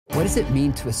What does it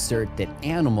mean to assert that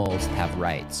animals have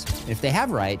rights? And if they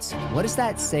have rights, what does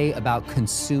that say about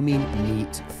consuming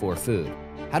meat for food?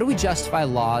 How do we justify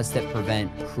laws that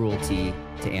prevent cruelty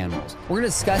to animals? We're going to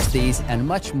discuss these and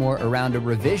much more around a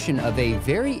revision of a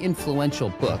very influential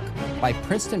book by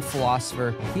Princeton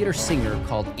philosopher Peter Singer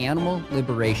called Animal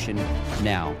Liberation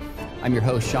Now. I'm your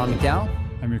host, Sean McDowell.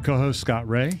 I'm your co-host, Scott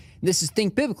Ray. This is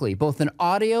Think Biblically, both an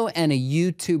audio and a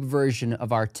YouTube version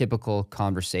of our typical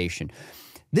conversation.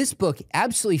 This book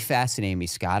absolutely fascinated me,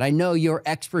 Scott. I know your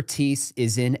expertise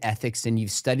is in ethics and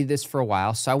you've studied this for a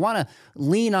while, so I want to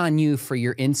lean on you for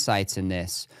your insights in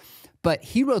this. But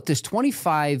he wrote this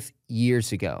 25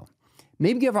 years ago.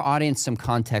 Maybe give our audience some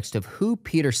context of who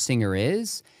Peter Singer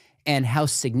is and how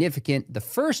significant the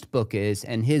first book is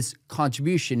and his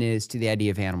contribution is to the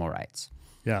idea of animal rights.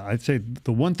 Yeah, I'd say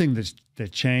the one thing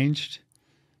that changed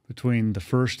between the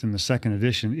first and the second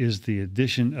edition is the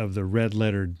addition of the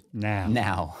red-lettered now.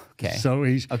 Now, okay.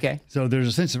 So there's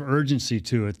a sense of urgency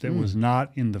to it that was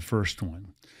not in the first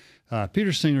one.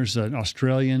 Peter Singer's an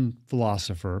Australian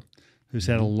philosopher who's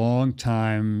had a long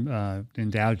time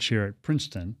endowed chair at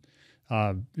Princeton.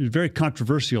 A very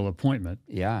controversial appointment.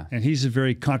 Yeah. And he's a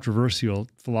very controversial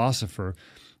philosopher.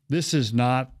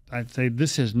 I'd say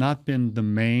this has not been the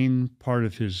main part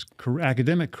of his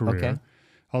academic career,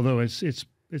 although it's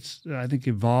I think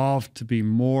evolved to be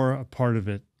more a part of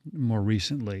it more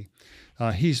recently.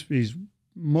 He's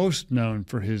most known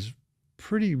for his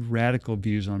pretty radical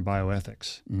views on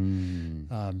bioethics.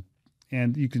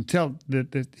 And you can tell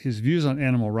that his views on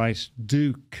animal rights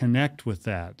do connect with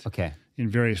that in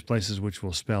various places, which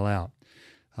we'll spell out.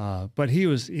 But he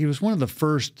was one of the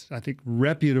first, I think,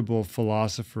 reputable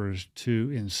philosophers to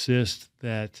insist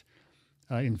that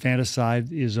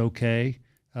infanticide is okay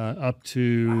up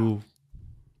to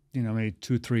maybe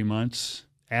 2-3 months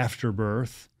after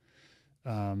birth.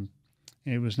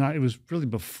 It was really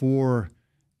before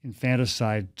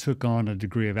infanticide took on a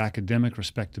degree of academic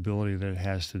respectability that it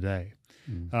has today.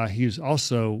 He was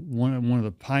also one of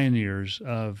the pioneers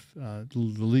of the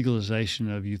legalization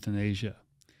of euthanasia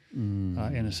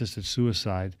and assisted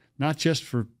suicide, not just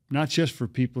for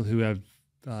people who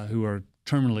are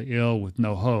terminally ill with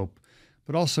no hope,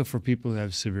 but also for people who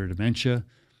have severe dementia,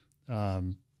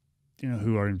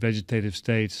 who are in vegetative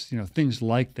states, things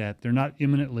like that. They're not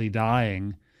imminently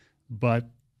dying, but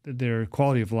their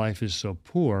quality of life is so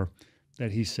poor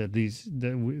that he said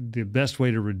the best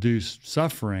way to reduce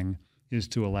suffering is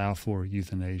to allow for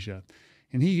euthanasia.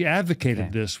 And he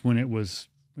advocated this when it was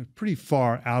pretty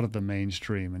far out of the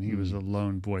mainstream, and he was a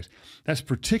lone voice. That's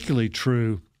particularly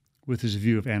true with his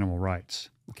view of animal rights.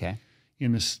 Okay.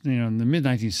 In the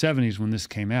mid-1970s when this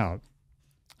came out,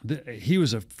 he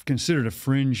was considered a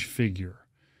fringe figure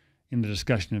in the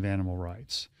discussion of animal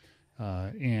rights.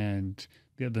 And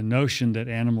the notion that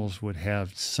animals would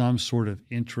have some sort of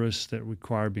interests that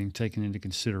require being taken into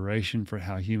consideration for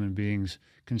how human beings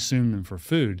consume them for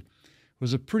food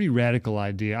was a pretty radical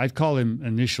idea. I'd call him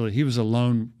initially, he was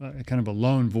kind of a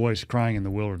lone voice crying in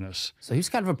the wilderness. So he's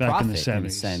kind of a prophet in a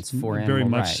sense for animal Very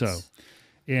much rights. so.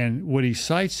 And what he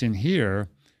cites in here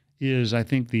is, I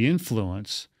think, the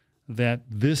influence that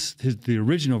the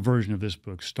original version of this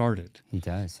book started. He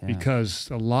does, yeah. Because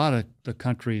a lot of the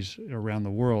countries around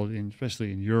the world,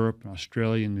 especially in Europe, and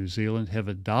Australia, and New Zealand, have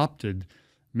adopted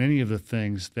many of the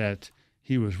things that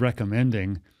he was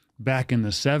recommending back in the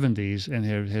 70s and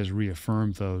has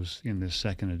reaffirmed those in this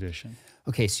second edition.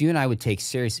 Okay, so you and I would take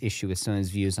serious issue with some of his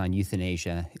views on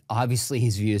euthanasia, obviously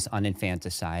his views on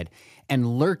infanticide,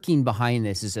 and lurking behind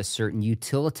this is a certain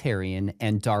utilitarian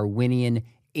and Darwinian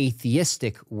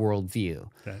atheistic worldview.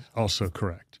 That's also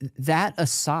correct. That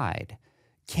aside,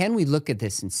 can we look at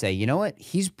this and say, you know what,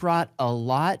 he's brought a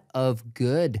lot of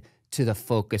good to the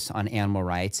focus on animal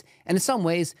rights, and in some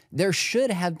ways, there should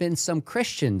have been some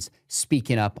Christians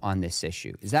speaking up on this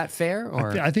issue. Is that fair?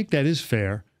 Or I think that is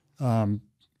fair, and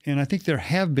I think there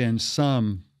have been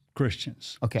some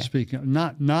Christians speaking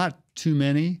up. Not too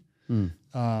many.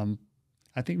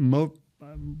 I think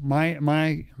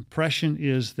my impression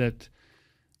is that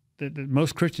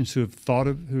most Christians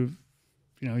who've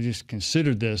just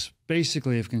considered this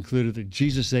basically have concluded that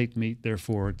Jesus ate meat,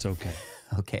 therefore it's okay.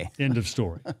 Okay. End of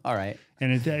story. All right.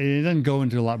 And it doesn't go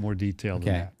into a lot more detail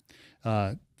than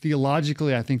that.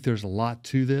 Theologically, I think there's a lot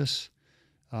to this.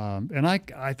 And I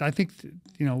think,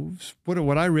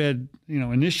 what I read,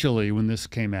 initially when this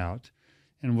came out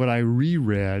and what I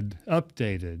reread,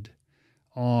 updated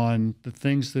on the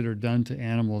things that are done to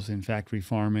animals in factory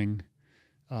farming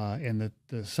and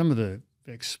some of the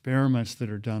experiments that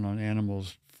are done on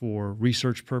animals for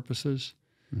research purposes.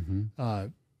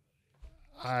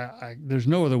 There's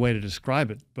no other way to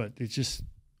describe it, but it's just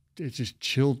just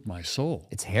chilled my soul.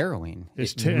 It's harrowing.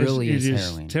 It really is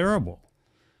harrowing. Terrible.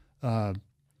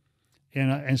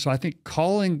 And so I think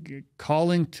calling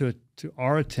to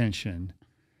our attention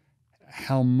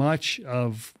how much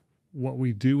of what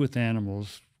we do with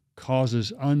animals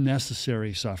causes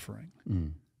unnecessary suffering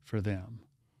for them.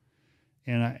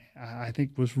 And I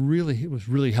think it was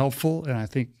really helpful, and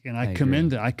I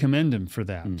commend him for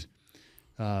that.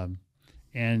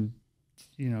 And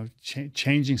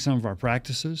changing some of our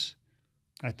practices,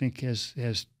 I think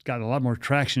has got a lot more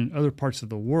traction in other parts of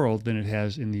the world than it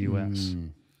has in the U.S.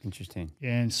 Interesting.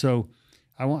 And so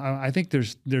I think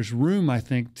there's room, I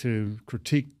think, to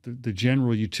critique the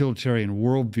general utilitarian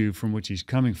worldview from which he's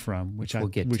coming from, which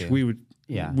we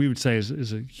would say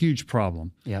is a huge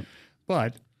problem. Yep.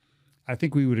 But I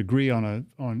think we would agree on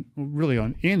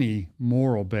any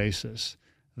moral basis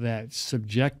that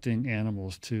subjecting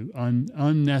animals to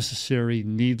unnecessary,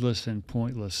 needless, and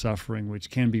pointless suffering, which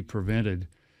can be prevented,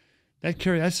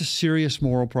 that's a serious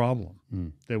moral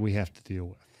problem that we have to deal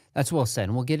with. That's well said,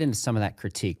 and we'll get into some of that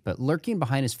critique. But lurking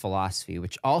behind his philosophy,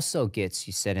 which also gets,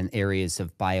 you said, in areas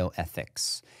of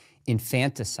bioethics,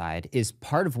 infanticide is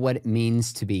part of what it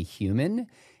means to be human,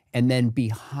 and then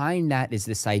behind that is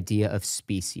this idea of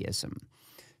speciesism.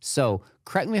 So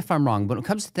correct me if I'm wrong, but when it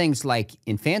comes to things like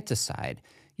infanticide,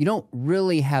 you don't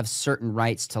really have certain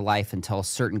rights to life until a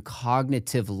certain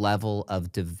cognitive level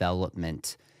of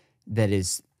development that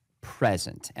is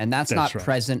present, and that's not right.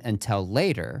 Present until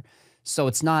later. So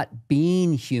it's not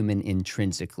being human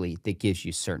intrinsically that gives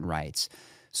you certain rights.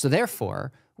 So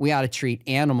therefore, we ought to treat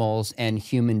animals and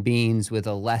human beings with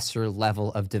a lesser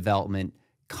level of development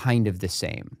kind of the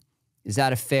same. Is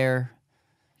that a fair?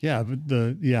 Yeah, but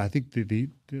I think the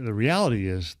reality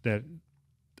is that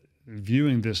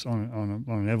viewing this on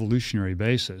an evolutionary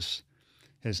basis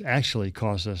has actually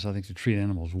caused us, I think, to treat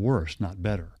animals worse, not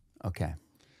better. Okay.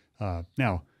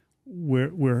 Now,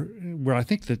 where I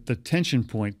think that the tension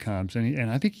point comes,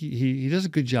 and I think he does a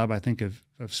good job, I think, of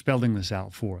spelling this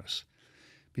out for us.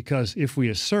 Because if we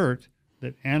assert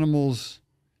that animals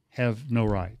have no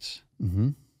rights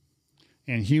and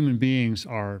human beings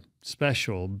are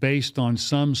special based on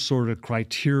some sort of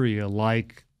criteria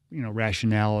like,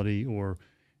 rationality or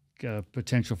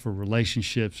potential for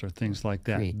relationships or things like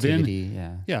that. Creativity,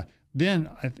 then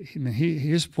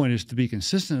his point is, to be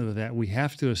consistent with that, we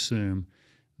have to assume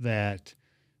that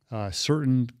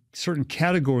certain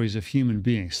categories of human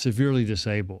beings, severely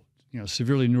disabled,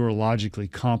 severely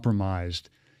neurologically compromised,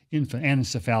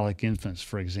 anencephalic infants,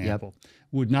 for example,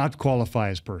 would not qualify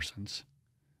as persons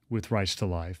with rights to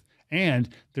life, and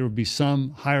there would be some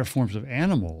higher forms of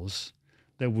animals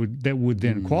that would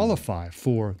then qualify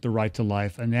for the right to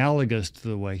life, analogous to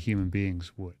the way human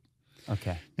beings would.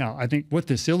 Okay. Now, I think what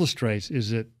this illustrates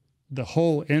is that the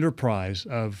whole enterprise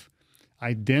of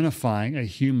identifying a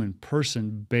human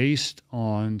person based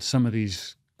on some of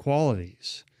these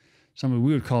qualities, we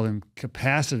would call them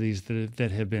capacities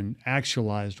that have been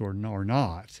actualized or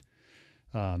not,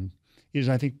 is,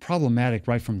 I think, problematic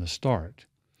right from the start,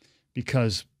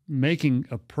 because making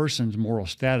a person's moral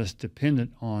status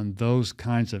dependent on those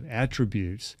kinds of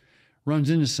attributes runs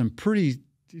into some pretty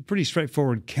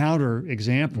straightforward counter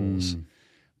examples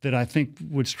that I think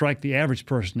would strike the average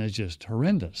person as just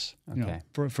horrendous. Okay.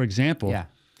 For example,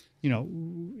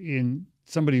 in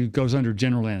somebody who goes under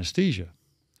general anesthesia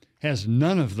has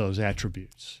none of those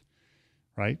attributes,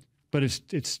 right? But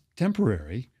it's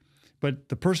temporary. But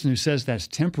the person who says that's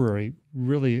temporary,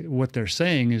 really what they're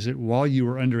saying is that while you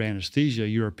are under anesthesia,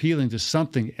 you're appealing to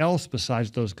something else besides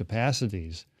those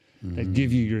capacities that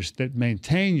give you that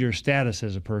maintain your status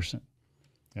as a person.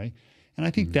 Okay, and I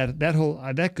think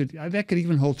that could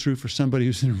even hold true for somebody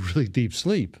who's in really deep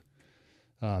sleep,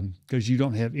 because you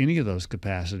don't have any of those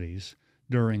capacities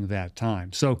during that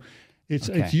time. So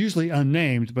it's usually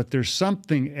unnamed, but there's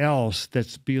something else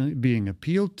that's being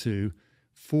appealed to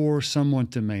for someone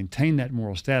to maintain that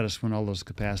moral status when all those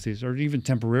capacities are even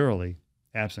temporarily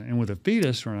absent. And with a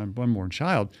fetus or an unborn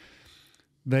child,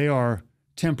 they are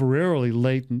temporarily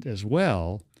latent as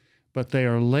well, but they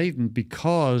are latent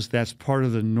because that's part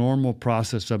of the normal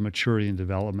process of maturity and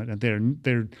development, and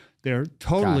they're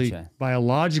totally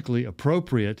biologically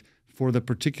appropriate for the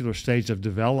particular stage of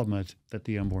development that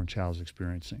the unborn child is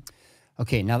experiencing.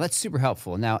 Okay, now that's super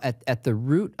helpful. Now, at the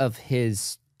root of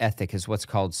his ethic is what's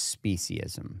called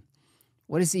speciesism.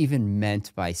 What is even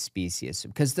meant by speciesism?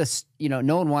 Because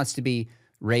no one wants to be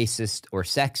racist or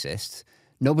sexist.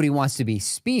 Nobody wants to be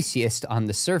speciest on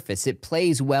the surface. It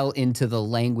plays well into the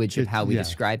language of how we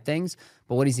describe things,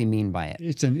 but what does he mean by it?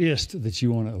 It's an ist that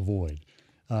you want to avoid.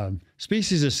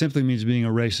 Speciesist simply means being a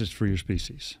racist for your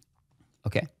species.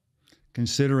 Okay.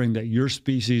 considering that your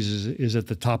species is at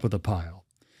the top of the pile.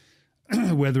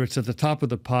 Whether it's at the top of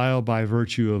the pile by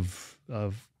virtue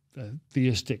of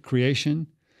theistic creation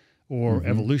or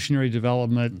evolutionary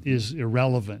development is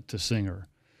irrelevant to Singer.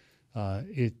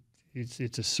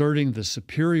 It's asserting the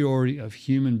superiority of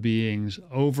human beings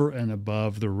over and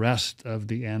above the rest of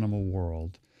the animal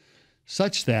world,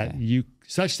 such that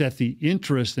the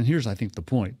interest, and here's I think the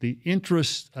point, the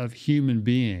interests of human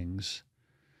beings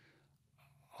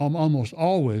almost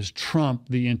always trump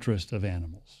the interest of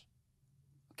animals.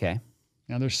 Okay.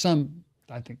 Now there's some,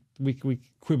 I think we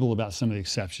quibble about some of the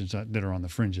exceptions that are on the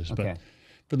fringes, but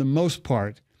for the most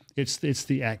part, it's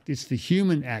the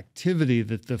human activity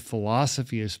that the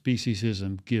philosophy of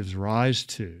speciesism gives rise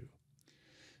to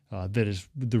that's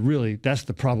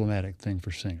the problematic thing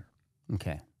for Singer.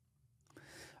 Okay.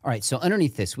 All right, so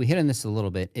underneath this, we hit on this a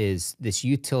little bit, is this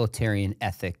utilitarian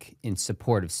ethic in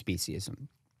support of speciesism.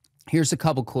 Here's a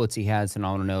couple quotes he has, and I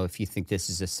want to know if you think this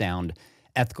is a sound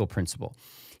ethical principle.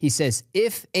 He says,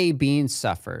 if a being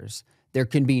suffers, there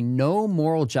can be no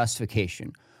moral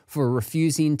justification for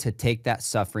refusing to take that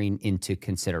suffering into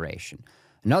consideration.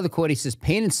 Another quote, he says,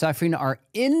 pain and suffering are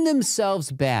in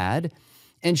themselves bad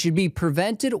and should be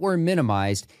prevented or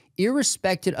minimized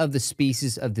irrespective of the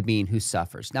species of the being who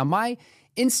suffers. Now, my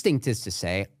instinct is to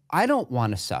say, I don't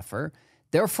want to suffer.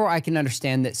 Therefore, I can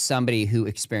understand that somebody who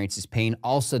experiences pain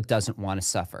also doesn't want to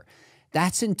suffer.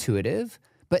 That's intuitive,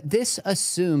 but this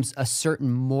assumes a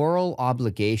certain moral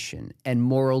obligation and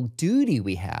moral duty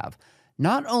we have,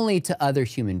 not only to other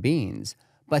human beings,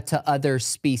 but to other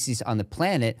species on the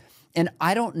planet. And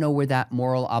I don't know where that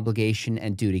moral obligation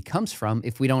and duty comes from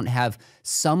if we don't have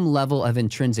some level of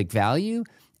intrinsic value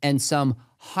and some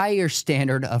higher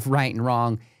standard of right and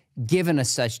wrong given us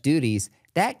such duties.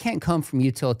 That can't come from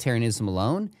utilitarianism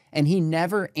alone, and he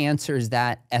never answers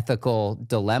that ethical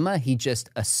dilemma. He just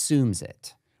assumes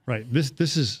it. Right.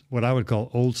 This is what I would call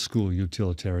old school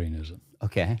utilitarianism.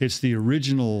 Okay. It's the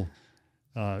original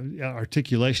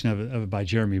articulation of it by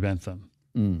Jeremy Bentham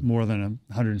more than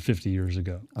 150 years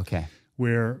ago. Okay.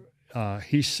 Where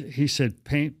he said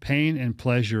pain and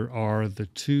pleasure are the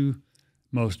two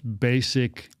most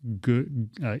basic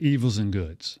evils and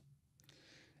goods.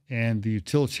 And the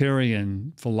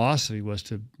utilitarian philosophy was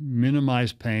to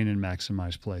minimize pain and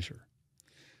maximize pleasure.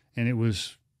 And it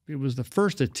was the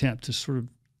first attempt to sort of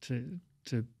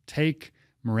to take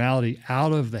morality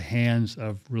out of the hands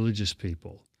of religious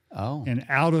people. Oh. And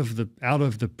out of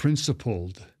the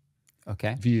principled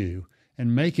view,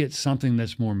 and make it something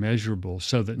that's more measurable,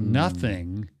 so that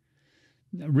nothing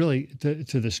really,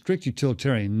 to the strict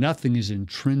utilitarian, nothing is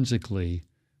intrinsically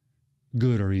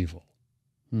good or evil.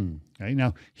 Right?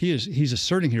 Now, he's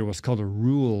asserting here what's called a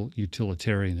rule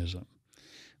utilitarianism,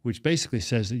 which basically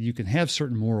says that you can have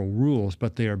certain moral rules,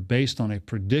 but they are based on a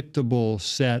predictable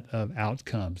set of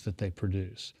outcomes that they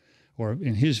produce, or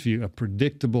in his view, a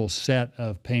predictable set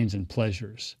of pains and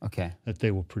pleasures that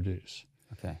they will produce.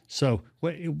 Okay. So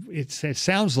it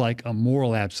sounds like a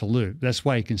moral absolute. That's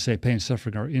why you can say pain and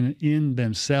suffering are in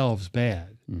themselves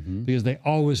bad, because they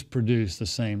always produce the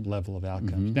same level of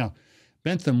outcomes. Now,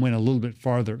 Bentham went a little bit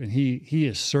farther, and he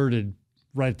asserted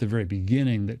right at the very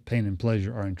beginning that pain and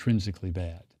pleasure are intrinsically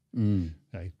bad.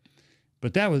 Okay?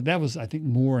 But that was, I think,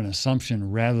 more an assumption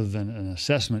rather than an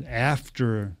assessment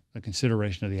after the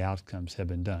consideration of the outcomes have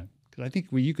been done. Because I think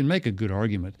you can make a good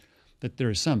argument that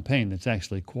there is some pain that's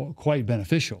actually quite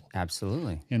beneficial.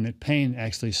 Absolutely. And that pain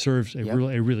actually serves a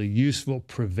really useful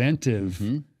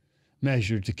preventive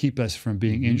measure to keep us from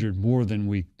being injured more than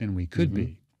we could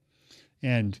be.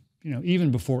 And even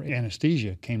before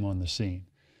anesthesia came on the scene,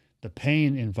 the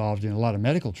pain involved in a lot of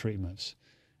medical treatments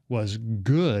was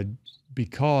good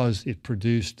because it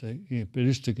produced a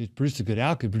good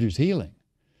outcome, produced healing.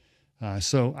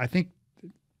 So I think,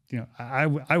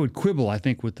 I would quibble, I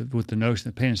think, with the notion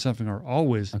that pain and suffering are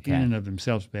always in and of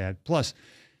themselves bad. Plus,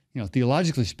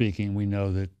 theologically speaking, we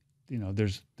know that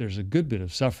there's a good bit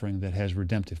of suffering that has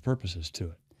redemptive purposes to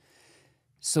it.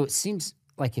 So it seems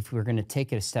like if we're going to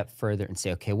take it a step further and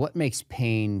say, okay, what makes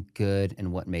pain good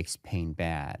and what makes pain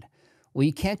bad? Well,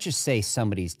 you can't just say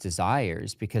somebody's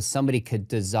desires, because somebody could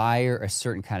desire a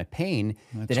certain kind of pain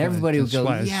that everybody would go,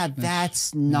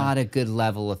 that's not a good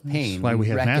level of pain. That's why we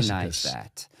have recognize masochists.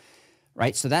 that,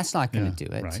 right? So that's not going to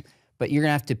do it. Right. But you're going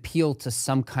to have to appeal to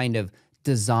some kind of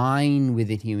design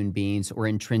within human beings or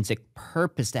intrinsic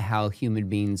purpose to how human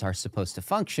beings are supposed to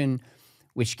function,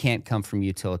 which can't come from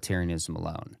utilitarianism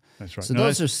alone. That's right. So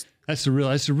that's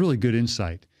a really good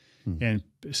insight. And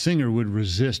Singer would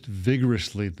resist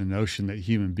vigorously the notion that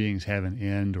human beings have an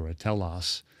end or a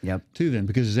telos to them,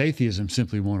 because his atheism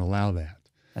simply won't allow that.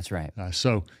 That's right.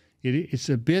 So it's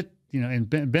a bit and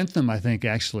Bentham, I think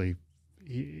actually,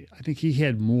 I think he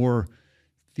had more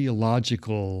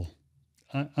theological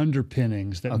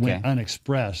underpinnings that went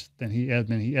unexpressed than he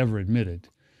ever admitted.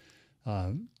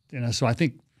 And so I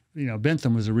think,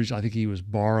 Bentham was originally, I think he was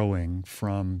borrowing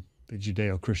from the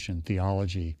Judeo-Christian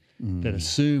theology that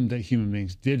assumed that human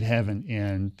beings did have an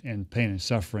end, and pain and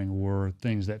suffering were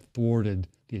things that thwarted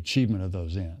the achievement of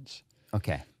those ends.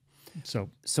 Okay. So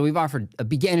we've offered a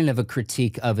beginning of a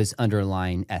critique of his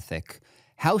underlying ethic.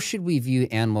 How should we view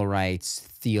animal rights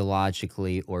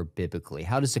theologically or biblically?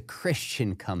 How does a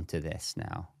Christian come to this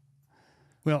now?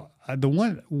 Well, the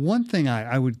one thing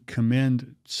I would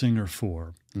commend Singer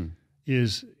for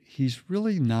is he's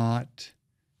really not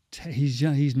he's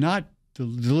not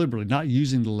deliberately not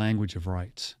using the language of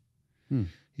rights.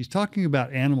 He's talking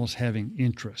about animals having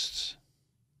interests,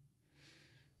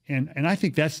 and I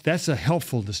think that's a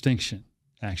helpful distinction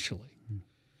actually,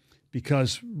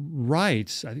 because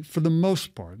rights, I think for the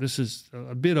most part, this is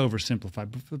a bit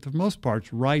oversimplified, but for the most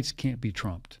part, rights can't be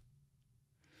trumped.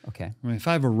 Okay. I mean, if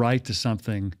I have a right to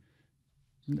something,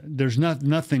 there's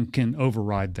nothing can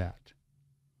override that.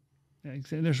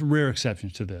 There's rare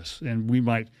exceptions to this,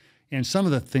 and some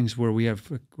of the things where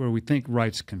we think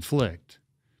rights conflict,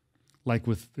 like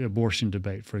with the abortion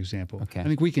debate, for example. Okay. I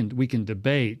think we can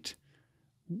debate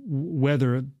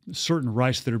whether certain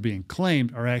rights that are being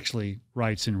claimed are actually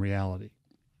rights in reality.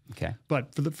 Okay.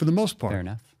 But for the most part, fair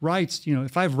enough. Rights,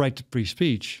 if I have a right to free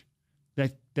speech,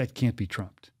 that can't be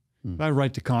trumped. If I have a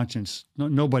right to conscience,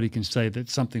 nobody can say that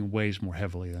something weighs more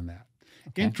heavily than that.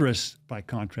 Okay. Interests, by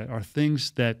contrast, are things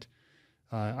that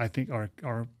I think are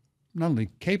not only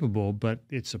capable, but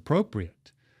it's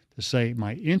appropriate to say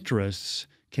my interests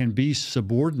can be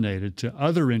subordinated to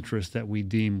other interests that we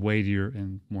deem weightier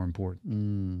and more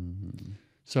important.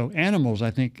 So animals, I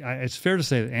think, it's fair to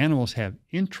say that animals have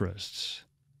interests.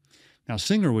 Now,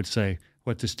 Singer would say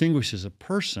what distinguishes a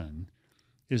person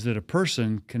is that a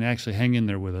person can actually hang in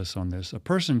there with us on this. A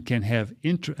person can have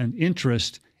an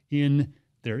interest in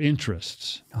their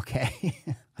interests. Okay.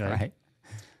 All right.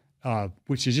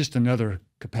 Which is just another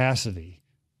capacity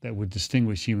that would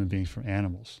distinguish human beings from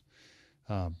animals.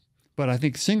 But I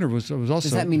think Singer was also...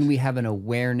 Does that mean we have an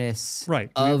awareness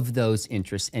of those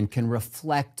interests and can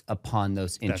reflect upon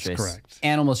those interests? That's correct.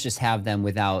 Animals just have them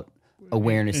without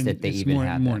awareness that they even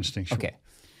have them. More instinctual. Okay.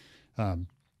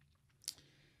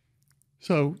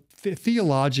 So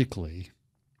theologically,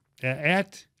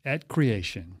 at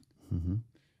creation,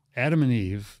 Adam and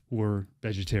Eve were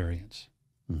vegetarians.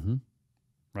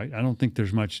 Right? I don't think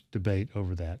there's much debate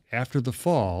over that. After the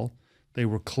fall, they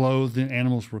were clothed in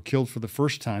animals were killed for the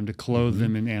first time to clothe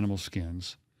them in animal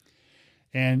skins.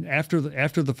 And after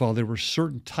the fall, there were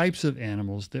certain types of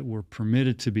animals that were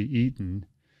permitted to be eaten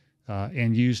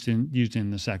and used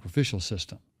in the sacrificial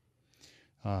system.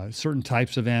 Certain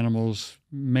types of animals,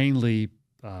 mainly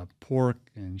pork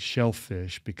and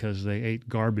shellfish, because they ate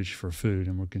garbage for food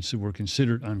and were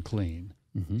considered unclean.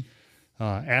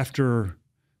 After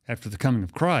the coming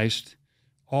of Christ,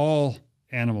 all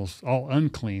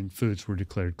unclean foods were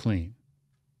declared clean.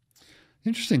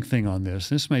 Interesting thing on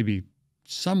this may be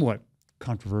somewhat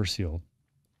controversial,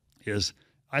 is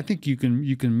I think you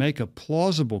can make a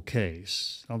plausible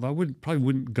case, although I probably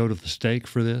wouldn't go to the stake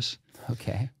for this.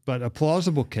 Okay. But a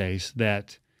plausible case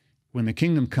that when the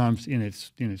kingdom comes in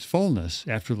its fullness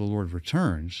after the Lord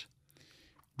returns,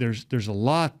 there's a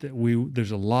lot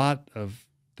of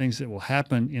things that will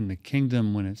happen in the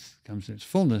kingdom when it comes in its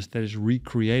fullness that is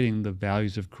recreating the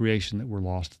values of creation that were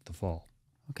lost at the fall.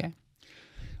 Okay.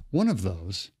 One of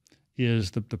those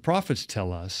is the prophets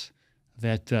tell us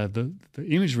that the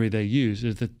imagery they use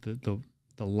is that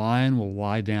the lion will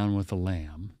lie down with the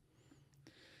lamb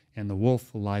and the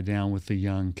wolf will lie down with the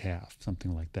young calf,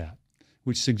 something like that,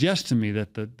 which suggests to me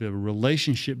that the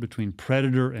relationship between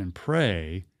predator and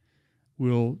prey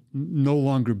will no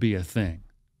longer be a thing.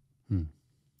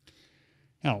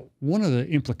 Now, one of the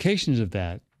implications of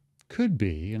that could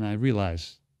be, and I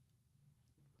realize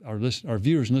our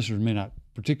viewers and listeners may not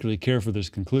particularly care for this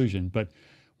conclusion, but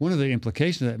one of the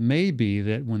implications of that may be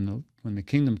that when the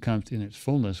kingdom comes in its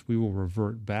fullness, we will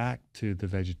revert back to the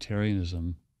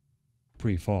vegetarianism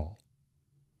pre-fall.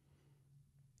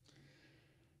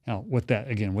 Now, what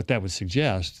that would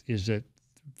suggest is that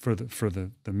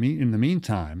in the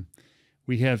meantime,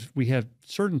 we have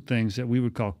certain things that we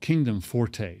would call kingdom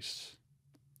foretastes.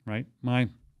 Right?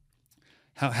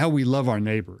 How we love our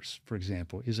neighbors, for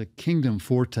example, is a kingdom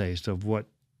foretaste of what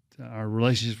our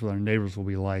relationships with our neighbors will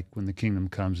be like when the kingdom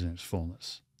comes in its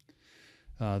fullness.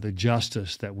 The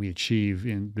justice that we achieve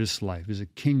in this life is a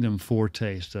kingdom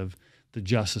foretaste of the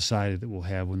just society that we'll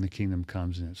have when the kingdom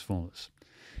comes in its fullness.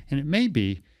 And it may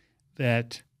be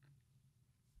that,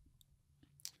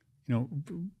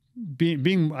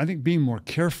 I think being more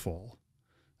careful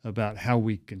about how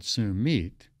we consume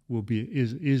meat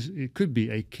it could be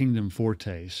a kingdom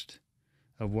foretaste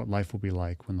of what life will be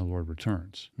like when the Lord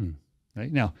returns.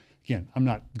 Right? Now, again, I'm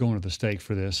not going to the stake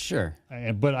for this. Sure.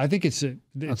 But I think it's a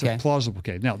plausible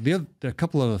case. Now, there are a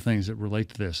couple other things that relate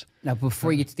to this. Now,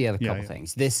 before you get to the other couple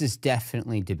things, this is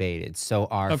definitely debated. So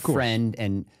our friend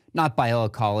and not bio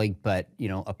colleague, but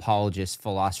apologist,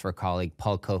 philosopher colleague,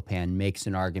 Paul Copan makes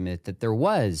an argument that there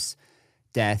was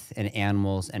death and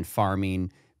animals and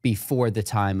farming before the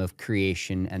time of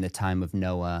creation and the time of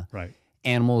Noah. Right.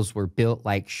 Animals were built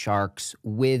like sharks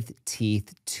with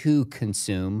teeth to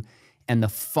consume, and the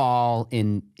fall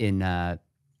in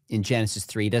Genesis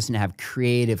 3 doesn't have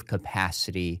creative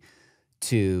capacity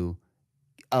to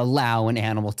allow an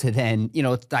animal to then,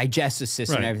 digest the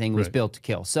system and everything was built to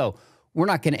kill. So we're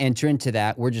not going to enter into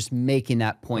that. We're just making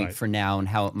that point for now and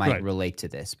how it might relate to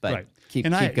this. But keep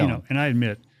going. And I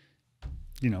admit,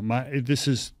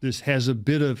 this has a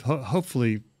bit of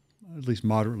hopefully at least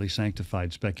moderately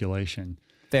sanctified speculation.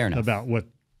 Fair enough. About what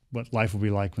life will be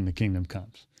like when the kingdom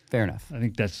comes. Fair enough. I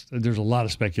think there's a lot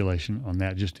of speculation on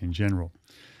that just in general.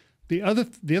 The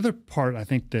other part I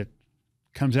think that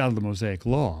comes out of the Mosaic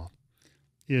Law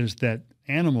is that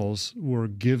animals were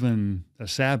given a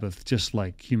Sabbath just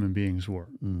like human beings were.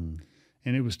 And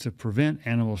it was to prevent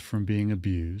animals from being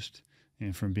abused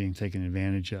and from being taken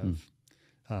advantage of.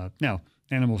 Now,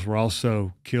 animals were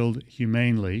also killed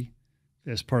humanely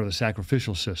as part of the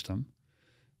sacrificial system.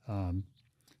 I'm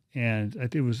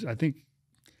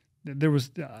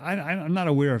not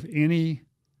aware of any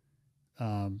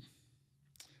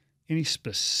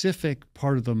specific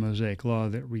part of the Mosaic Law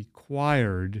that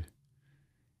required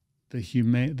the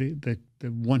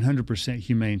 100%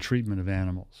 humane treatment of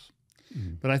animals.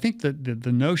 But I think that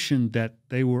the notion that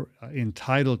they were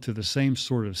entitled to the same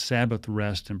sort of Sabbath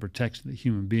rest and protection that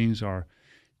human beings are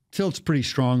tilts pretty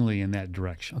strongly in that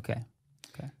direction. Okay.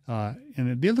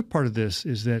 And the other part of this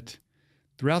is that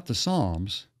throughout the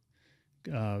Psalms,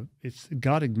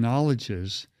 God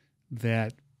acknowledges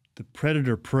that the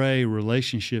predator-prey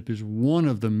relationship is one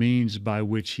of the means by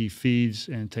which he feeds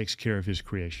and takes care of his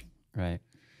creation. Right.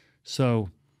 So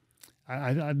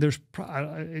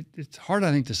it's hard,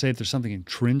 I think, to say that there's something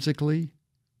intrinsically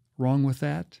wrong with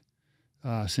that,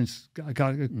 since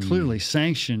God clearly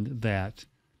sanctioned that,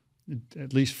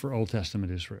 at least for Old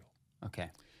Testament Israel. Okay.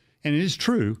 And it is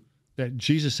true that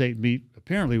Jesus ate meat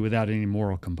apparently without any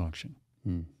moral compunction.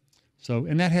 So,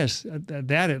 and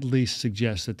that at least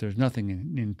suggests that there's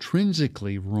nothing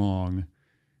intrinsically wrong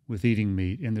with eating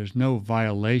meat, and there's no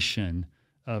violation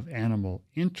of animal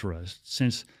interest,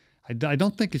 since I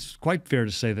don't think it's quite fair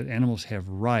to say that animals have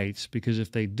rights, because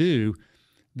if they do,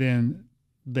 then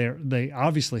they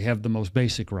obviously have the most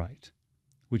basic right,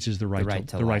 which is the right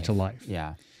to life.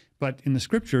 Yeah. But in the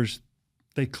scriptures,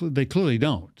 they clearly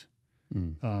don't.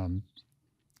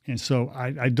 And so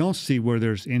I don't see where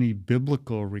there's any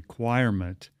biblical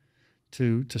requirement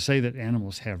to say that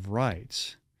animals have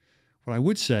rights. What I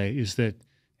would say is that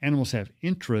animals have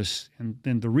interests, and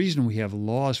then the reason we have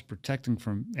laws protecting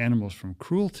animals from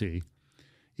cruelty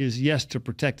is, yes, to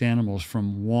protect animals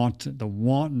from the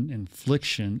wanton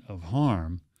infliction of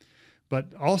harm, but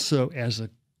also as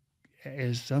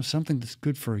something that's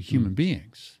good for human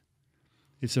beings.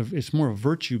 It's more a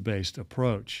virtue-based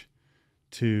approach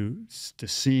to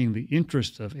seeing the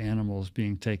interest of animals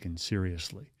being taken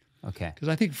seriously. Okay. Because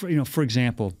I think, for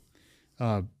example,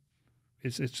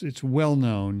 it's well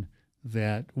known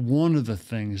that one of the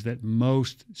things that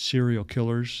most serial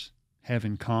killers have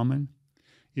in common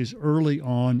is early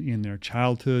on in their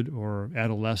childhood or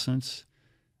adolescence,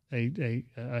 a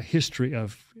history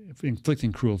of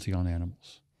inflicting cruelty on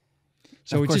animals.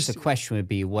 So of course, the question would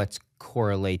be what's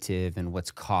correlative and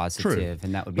what's causative,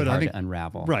 and that would be hard to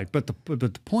unravel. Right, but the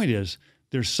point is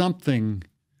there's something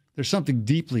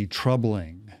deeply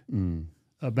troubling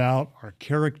about our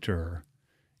character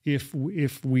if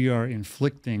we are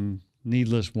inflicting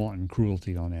needless, wanton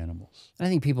cruelty on animals. I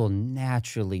think people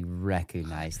naturally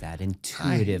recognize that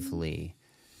intuitively,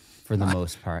 for the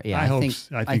most part. Yeah,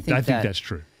 I think that's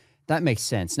true. That makes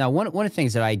sense. Now, one of the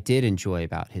things that I did enjoy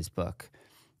about his book,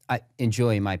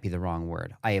 enjoy might be the wrong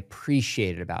word, I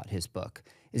appreciated about his book,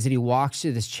 is that he walks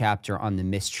through this chapter on the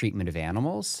mistreatment of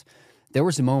animals. There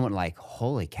was a moment like,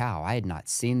 holy cow, I had not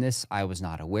seen this. I was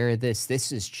not aware of this.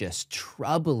 This is just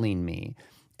troubling me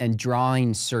and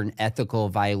drawing certain ethical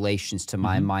violations to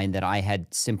my mind that I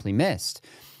had simply missed.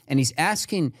 And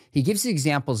he gives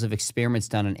examples of experiments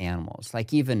done on animals,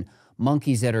 like even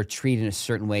monkeys that are treated a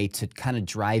certain way to kind of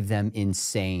drive them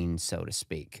insane, so to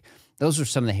speak. Those are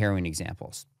some of the harrowing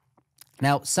examples.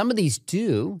 Now, some of these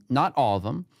do, not all of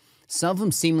them. Some of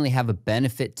them seemingly have a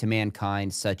benefit to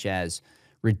mankind, such as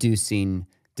reducing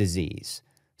disease.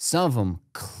 Some of them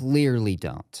clearly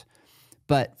don't.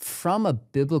 But from a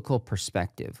biblical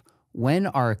perspective, when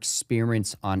are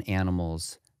experiments on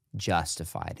animals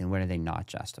justified and when are they not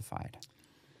justified?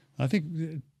 I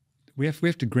think we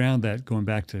have to ground that going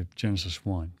back to Genesis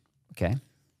 1. Okay.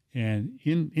 And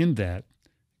in that,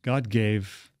 God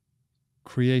gave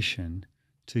creation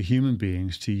to human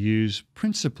beings to use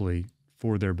principally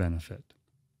for their benefit.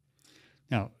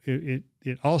 Now, it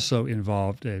also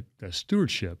involved a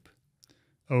stewardship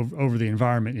over the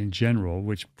environment in general,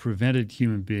 which prevented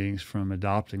human beings from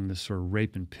adopting this sort of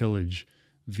rape and pillage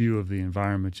view of the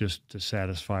environment just to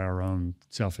satisfy our own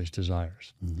selfish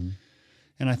desires. Mm-hmm.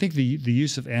 And I think the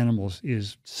use of animals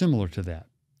is similar to that.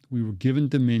 We were given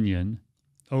dominion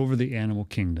over the animal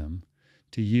kingdom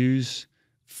to use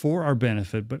for our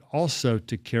benefit, but also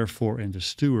to care for and to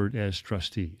steward as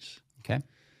trustees. Okay.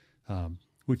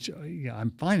 Which I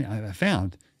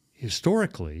found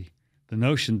historically, the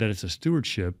notion that it's a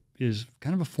stewardship is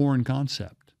kind of a foreign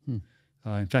concept.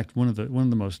 In fact, one of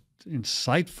the most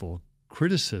insightful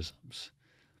criticisms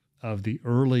of the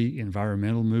early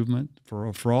environmental movement,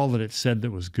 for all that it said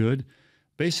that was good,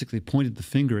 basically pointed the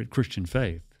finger at Christian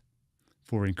faith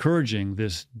for encouraging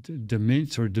this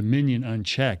dominion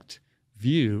unchecked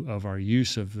view of our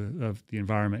use of the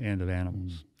environment and of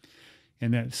animals.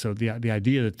 And that, so the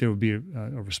idea that there would be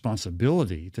a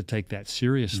responsibility to take that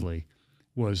seriously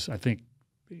was, I think,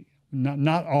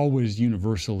 not always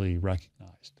universally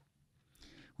recognized,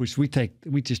 which we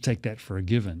just take that for a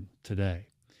given today.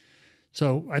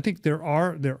 So I think there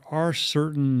are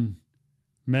certain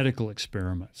medical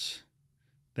experiments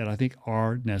that I think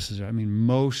are necessary. I mean,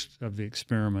 most of the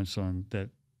experiments that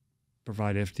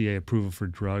provide FDA approval for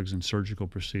drugs and surgical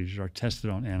procedures are tested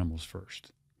on animals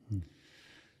first.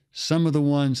 Some of the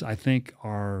ones I think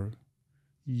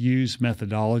use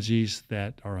methodologies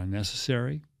that are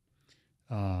unnecessary,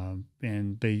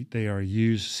 and they are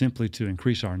used simply to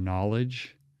increase our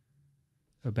knowledge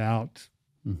about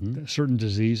certain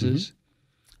diseases,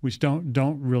 which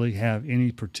don't really have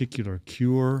any particular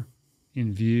cure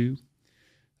in view.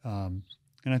 And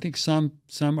I think some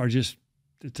are just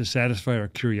to satisfy our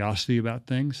curiosity about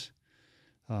things.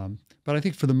 But I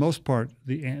think for the most part,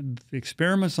 the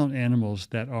experiments on animals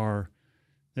that are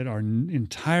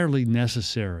entirely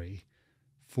necessary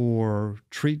for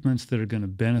treatments that are going to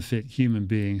benefit human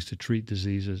beings to treat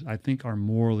diseases, I think are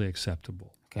morally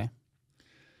acceptable. Okay.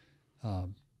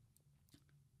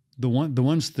 The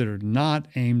ones that are not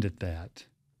aimed at that,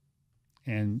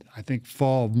 and I think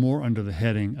fall more under the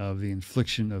heading of the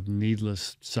infliction of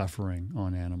needless suffering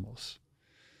on animals.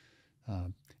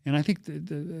 And I think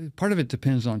the part of it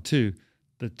depends on, too,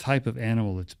 the type of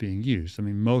animal that's being used. I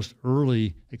mean, most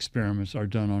early experiments are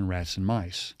done on rats and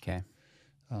mice. Okay.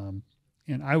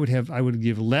 And I would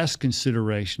give less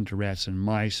consideration to rats and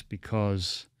mice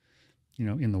because,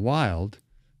 in the wild,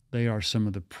 they are some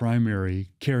of the primary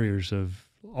carriers of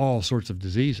all sorts of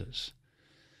diseases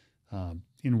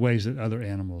in ways that other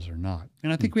animals are not.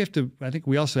 And I think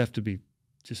we also have to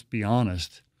be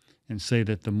honest and say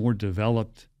that the more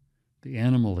developed the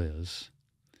animal is,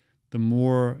 the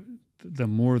more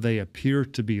they appear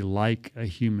to be like a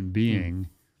human being,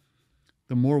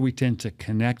 the more we tend to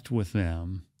connect with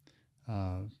them.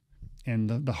 And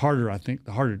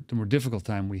the more difficult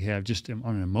time we have just on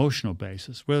an emotional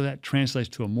basis. Whether that translates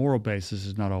to a moral basis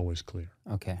is not always clear.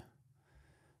 Okay.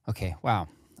 Wow.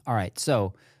 All right.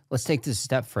 So let's take this a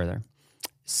step further.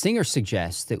 Singer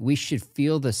suggests that we should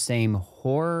feel the same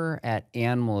horror at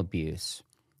animal abuse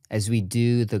as we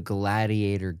do the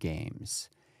gladiator games.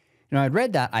 I'd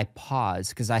read that, I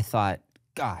paused because I thought,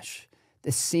 gosh,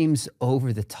 this seems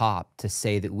over the top to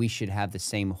say that we should have the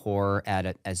same horror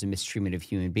as a mistreatment of a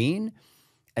human being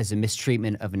as a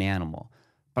mistreatment of an animal.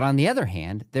 But on the other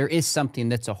hand, there is something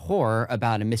that's a horror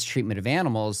about a mistreatment of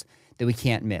animals that we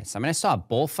can't miss. I mean, I saw a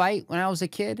bullfight when I was a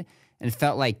kid, and it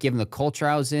felt like, given the culture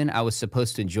I was in, I was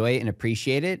supposed to enjoy it and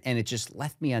appreciate it, and it just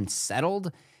left me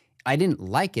unsettled. I didn't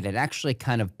like it. It actually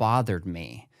kind of bothered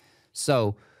me.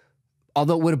 So,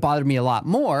 although it would have bothered me a lot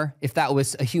more if that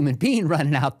was a human being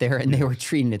running out there and they were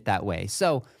treating it that way.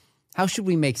 So how should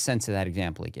we make sense of that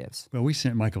example he gives? Well, we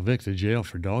sent Michael Vick to jail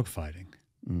for dogfighting.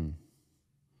 And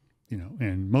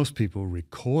most people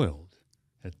recoiled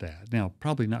at that. Now,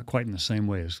 probably not quite in the same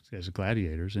way as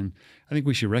gladiators. And I think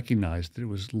we should recognize that it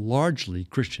was largely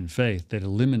Christian faith that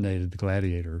eliminated the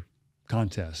gladiator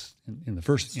contests in the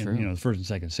first and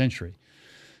second century.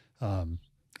 And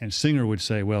Singer would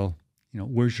say, well,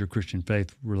 where's your Christian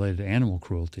faith related to animal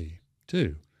cruelty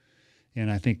too?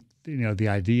 And I think, the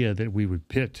idea that we would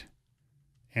pit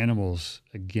animals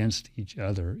against each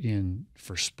other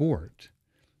for sport,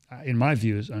 in my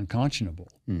view, is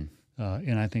unconscionable.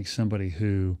 And I think somebody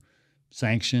who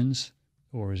sanctions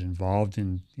or is involved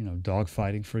in,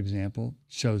 dogfighting, for example,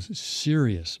 shows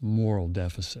serious moral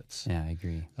deficits. Yeah, I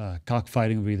agree.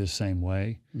 Cockfighting would be the same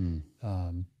way. And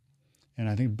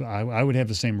I think I would have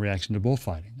the same reaction to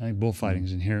bullfighting. I think bullfighting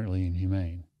is inherently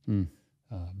inhumane.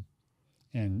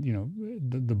 And,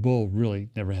 the bull really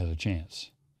never has a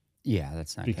chance. Yeah,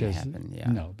 that's not going to happen. Yeah.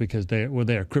 No, because they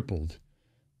are crippled.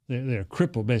 They're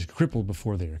crippled, basically crippled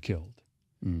before they are killed.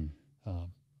 And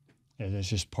that's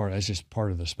just part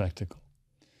of the spectacle.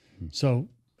 So,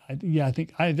 I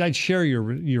think I'd share your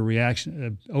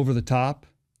reaction over the top,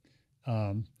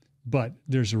 but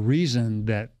there's a reason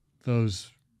that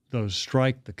those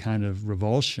strike the kind of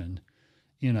revulsion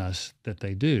in us that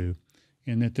they do,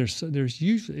 and that there's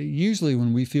usually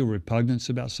when we feel repugnance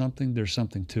about something, there's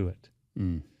something to it,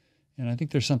 and I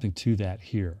think there's something to that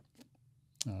here.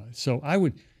 So I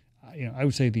would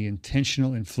say the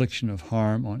intentional infliction of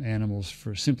harm on animals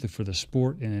simply for the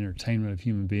sport and entertainment of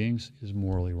human beings is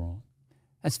morally wrong.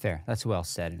 That's fair. That's well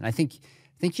said. And I think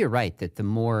you're right that the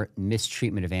more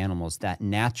mistreatment of animals, that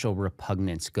natural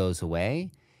repugnance goes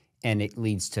away, and it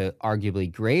leads to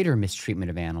arguably greater mistreatment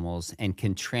of animals and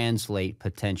can translate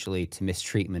potentially to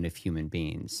mistreatment of human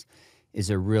beings. Is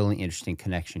a really interesting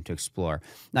connection to explore.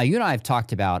 Now, you and I have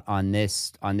talked about on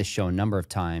this show a number of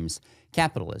times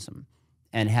capitalism,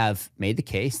 and have made the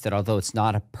case that although it's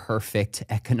not a perfect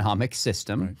economic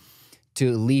system, Right.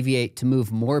 to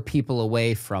move more people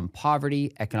away from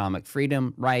poverty, economic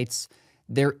freedom, rights,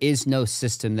 there is no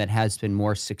system that has been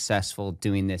more successful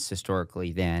doing this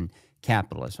historically than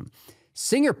capitalism.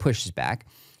 Singer pushes back.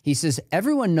 He says,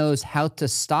 everyone knows how to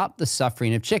stop the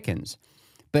suffering of chickens,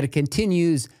 but it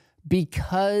continues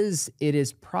because it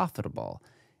is profitable.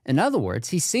 In other words,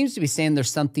 he seems to be saying there's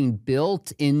something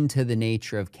built into the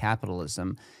nature of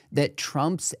capitalism that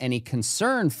trumps any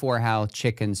concern for how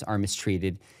chickens are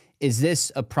mistreated. Is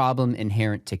this a problem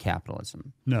inherent to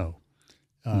capitalism? No,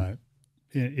 what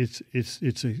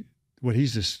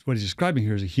he's describing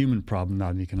here is a human problem,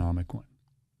 not an economic one.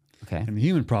 Okay. And the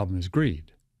human problem is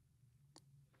greed.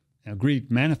 Now,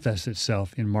 greed manifests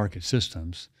itself in market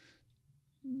systems,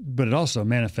 but it also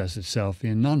manifests itself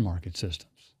in non-market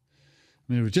systems.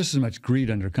 I mean, there was just as much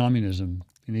greed under communism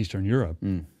in Eastern Europe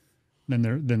than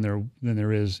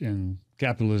there is in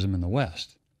capitalism in the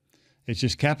West. It's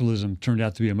just capitalism turned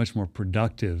out to be a much more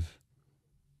productive,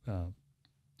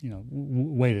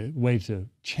 way to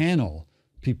channel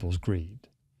people's greed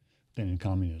than in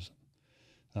communism.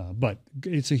 But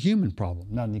it's a human problem,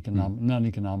 not an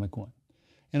economic one.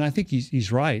 And I think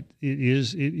he's right. It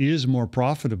is more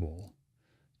profitable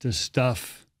to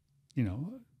stuff,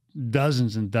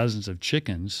 dozens and dozens of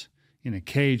chickens in a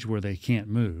cage where they can't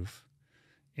move,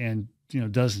 and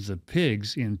dozens of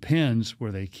pigs in pens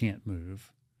where they can't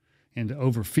move, and to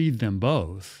overfeed them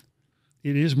both.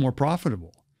 It is more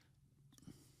profitable.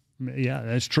 Yeah,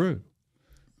 that's true.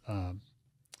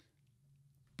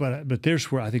 But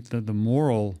there's where I think the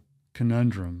moral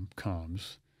conundrum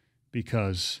comes,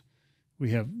 because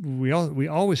we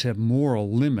always have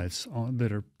moral limits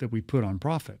that we put on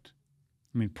profit.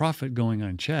 I mean, profit going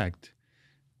unchecked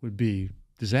would be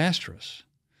disastrous.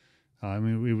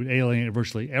 We would alienate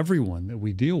virtually everyone that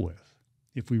we deal with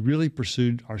if we really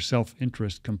pursued our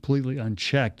self-interest completely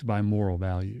unchecked by moral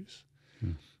values.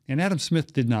 And Adam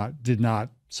Smith did not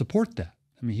support that.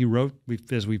 I mean, he wrote,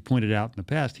 as we pointed out in the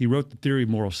past, he wrote the Theory of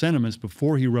Moral Sentiments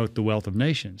before he wrote The Wealth of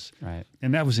Nations. Right.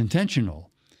 And that was intentional,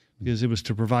 because it was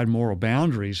to provide moral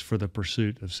boundaries for the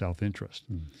pursuit of self-interest.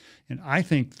 And I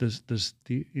think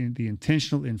the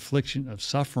intentional infliction of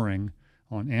suffering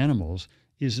on animals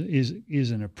is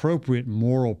an appropriate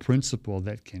moral principle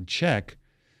that can check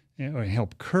or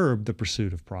help curb the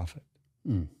pursuit of profit.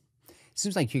 It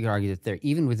seems like you could argue that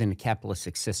even within a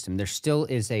capitalistic system, there still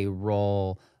is a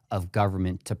role of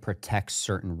government to protect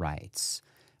certain rights,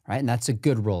 right? And that's a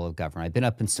good role of government. I've been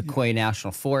up in Sequoia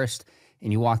National Forest,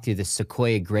 and you walk through the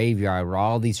Sequoia graveyard where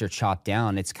all these are chopped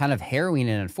down. It's kind of harrowing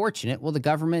and unfortunate. Well, the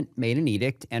government made an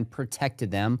edict and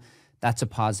protected them. That's a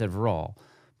positive role.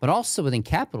 But also within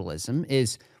capitalism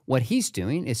is what he's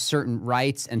doing is certain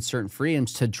rights and certain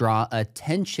freedoms to draw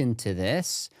attention to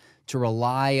this, to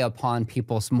rely upon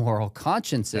people's moral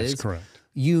consciences. That's correct.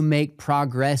 You make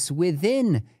progress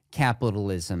within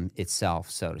capitalism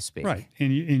itself, so to speak. Right.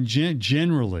 And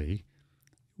generally,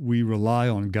 we rely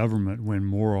on government when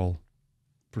moral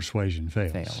persuasion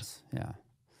fails. Yeah.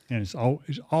 And it's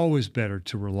always better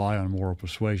to rely on moral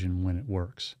persuasion when it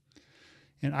works.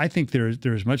 And I think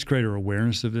there's much greater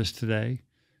awareness of this today.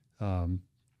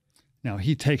 Now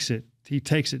he takes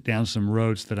it down some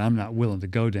roads that I'm not willing to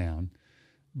go down.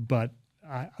 But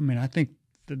I mean, I think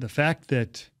the fact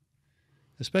that,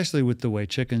 especially with the way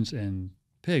chickens and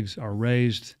pigs are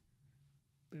raised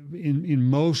in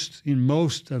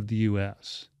most of the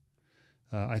U.S.,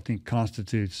 I think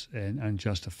constitutes an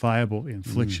unjustifiable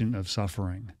infliction of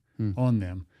suffering on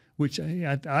them, which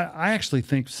I actually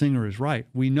think Singer is right.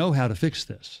 We know how to fix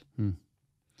this.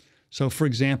 So, for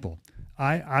example,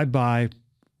 I buy,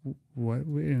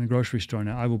 in the grocery store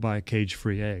now, I will buy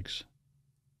cage-free eggs,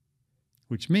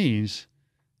 which means,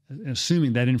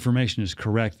 assuming that information is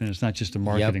correct and it's not just a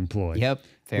marketing ploy. Yep,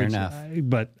 fair enough.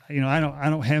 But I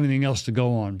don't have anything else to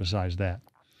go on besides that.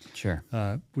 Sure.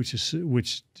 Which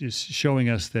is showing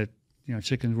us that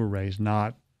chickens were raised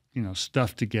not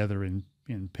stuffed together in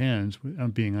pens,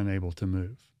 being unable to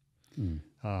move.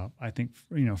 I think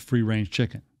free range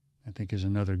chicken I think is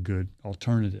another good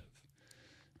alternative.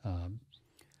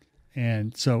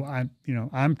 And so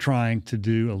I'm trying to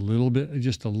do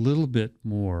just a little bit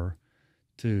more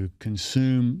to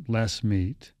consume less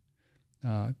meat,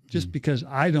 just because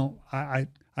I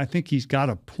think he's got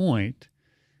a point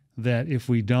that if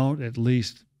we don't at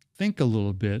least think a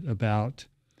little bit about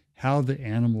how the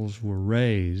animals were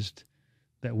raised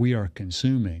that we are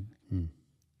consuming,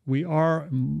 we are,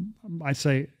 I'd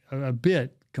say, a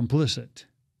bit complicit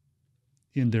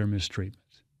in their mistreatment.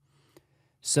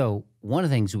 So one of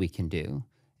the things we can do,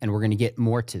 and we're going to get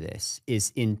more to this,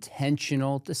 is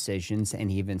intentional decisions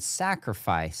and even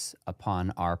sacrifice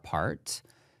upon our part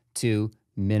to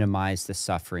minimize the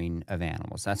suffering of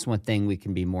animals. That's one thing we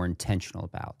can be more intentional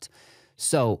about.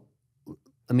 So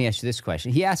let me ask you this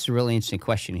question. He asked a really interesting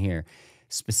question here.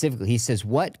 Specifically, he says,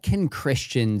 what can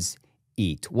Christians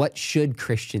eat? What should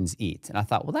Christians eat? And I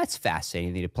thought, well, that's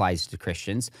fascinating that it applies to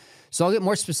Christians. So I'll get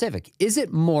more specific. Is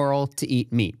it moral to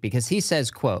eat meat? Because he says,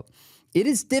 quote, "It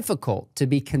is difficult to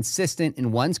be consistent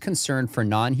in one's concern for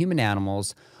non-human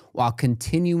animals while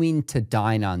continuing to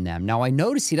dine on them." Now, I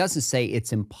notice he doesn't say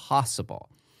it's impossible.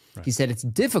 Right. He said it's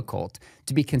difficult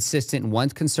to be consistent in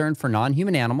one's concern for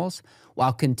non-human animals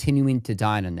while continuing to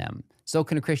dine on them. So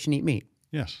can a Christian eat meat?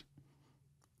 Yes.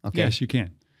 Okay. Yes, you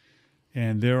can.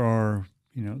 And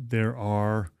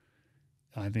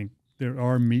I think there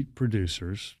are meat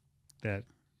producers that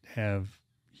have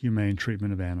humane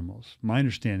treatment of animals. My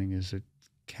understanding is that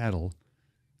cattle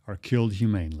are killed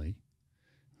humanely.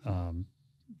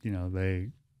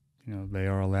 They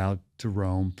are allowed to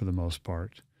roam for the most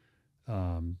part.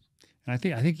 And I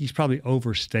think he's probably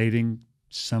overstating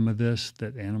some of this,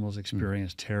 that animals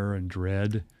experience terror and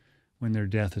dread when their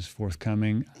death is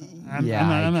forthcoming. I'm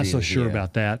not so sure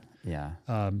about that. Yeah.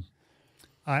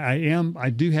 I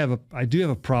do have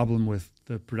a problem with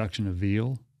the production of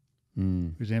veal.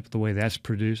 For example, the way that's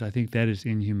produced, I think that is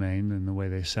inhumane in the way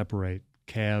they separate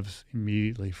calves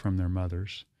immediately from their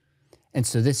mothers. And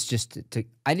so this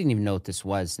I didn't even know what this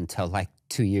was until like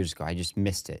 2 years ago. I just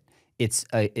missed it. It's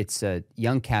a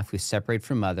young calf who's separated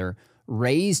from mother,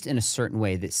 raised in a certain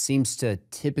way that seems to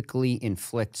typically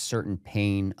inflict certain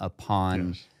pain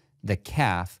upon the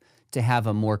calf, to have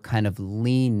a more kind of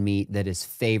lean meat that is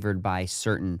favored by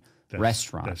certain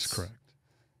restaurants. That's correct.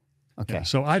 Okay. Yeah,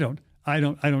 so I don't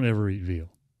ever eat veal,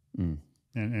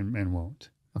 and won't.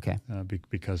 Okay.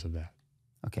 Because of that.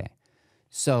 Okay.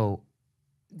 So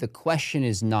the question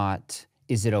is not,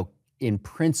 is it in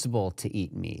principle to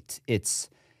eat meat? It's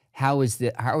how are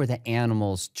the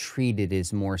animals treated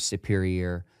is more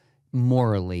superior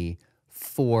morally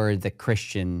for the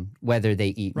Christian, whether they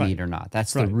eat meat or not.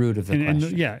 That's the root of the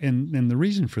question. And the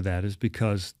reason for that is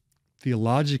because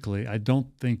theologically, I don't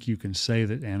think you can say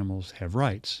that animals have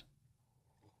rights.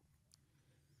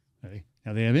 Okay?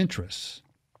 Now, they have interests.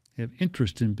 They have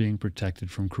interest in being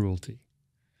protected from cruelty.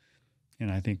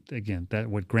 And I think, again, that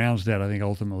what grounds that, I think,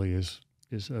 ultimately is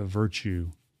a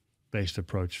virtue-based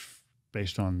approach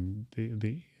based on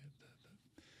the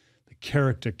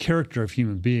character of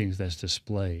human beings that's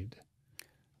displayed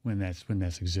when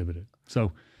that's exhibited.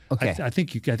 So I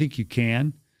think you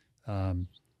can,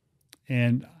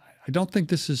 and I don't think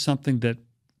this is something that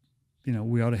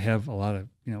we ought to have a lot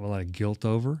of guilt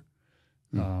over.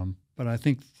 But I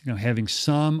think having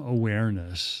some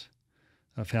awareness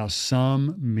of how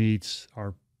some meats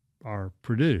are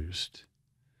produced,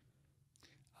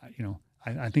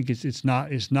 I think it's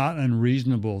not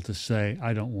unreasonable to say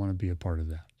I don't want to be a part of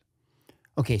that.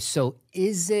 Okay, so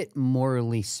is it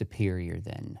morally superior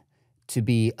then to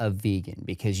be a vegan?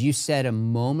 Because you said a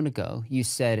moment ago,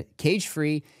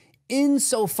 cage-free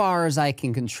insofar as I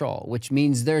can control, which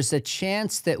means there's a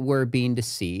chance that we're being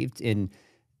deceived in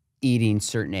eating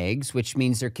certain eggs, which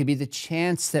means there could be the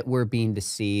chance that we're being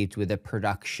deceived with the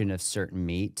production of certain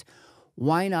meat.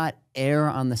 Why not err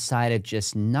on the side of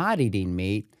just not eating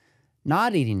meat,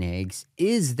 not eating eggs?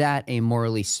 Is that a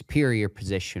morally superior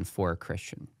position for a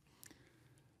Christian?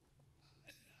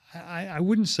 I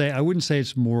wouldn't say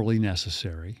it's morally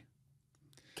necessary.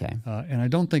 Okay. And I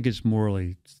don't think it's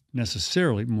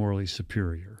necessarily morally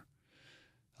superior.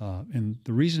 And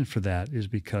the reason for that is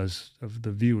because of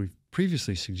the view we've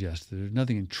previously suggested. There's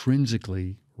nothing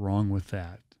intrinsically wrong with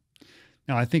that.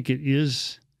 Now, I think it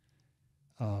is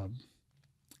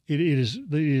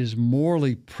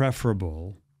morally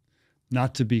preferable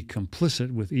not to be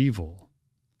complicit with evil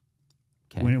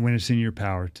when it's in your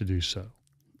power to do so.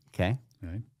 Okay.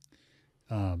 Right?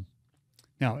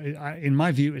 Now, in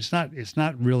my view, it's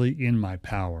not really in my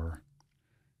power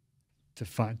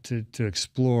to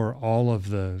explore all of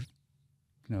the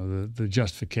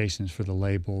justifications for the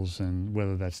labels and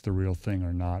whether that's the real thing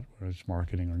or not, whether it's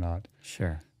marketing or not.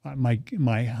 Sure. My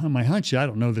hunch, I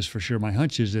don't know this for sure. My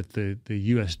hunch is that the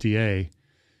USDA,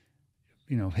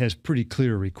 has pretty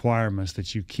clear requirements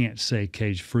that you can't say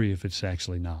cage free if it's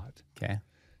actually not. Okay.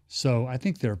 So I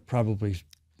think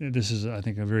this is, I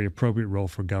think, a very appropriate role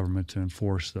for government to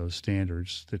enforce those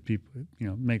standards that people,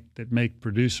 make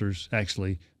producers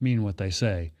actually mean what they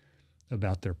say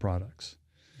about their products.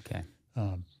 Okay.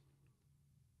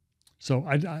 So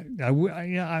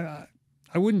I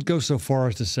wouldn't go so far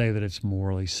as to say that it's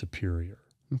morally superior.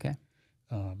 Okay.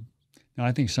 Now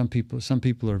I think some people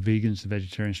are vegans and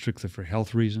vegetarians strictly for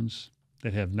health reasons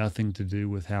that have nothing to do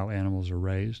with how animals are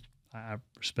raised. I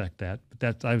respect that,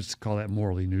 but I would call that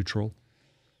morally neutral.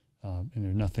 And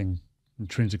there's nothing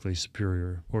intrinsically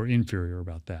superior or inferior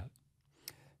about that.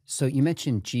 So you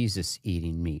mentioned Jesus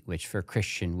eating meat, which for a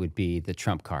Christian would be the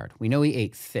trump card. We know he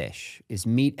ate fish. Is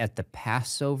meat at the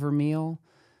Passover meal?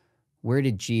 Where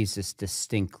did Jesus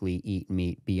distinctly eat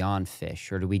meat beyond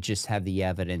fish? Or do we just have the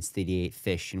evidence that he ate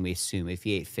fish and we assume if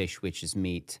he ate fish, which is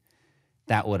meat,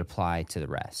 that would apply to the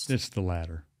rest? It's the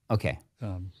latter. Okay.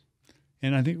 And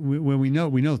I think we know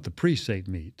that the priests ate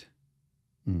meat.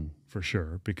 For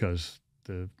sure, because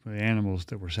the animals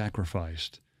that were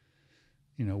sacrificed,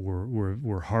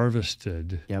 were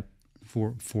harvested. Yep.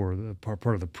 For the part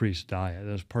of the priest's diet.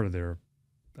 That was part of their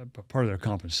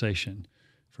compensation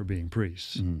for being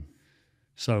priests. Mm.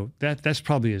 So that's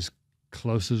probably as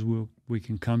close as we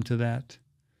can come to that.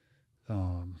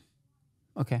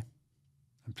 Okay.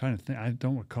 I'm trying to think. I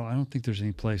don't think there's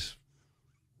any place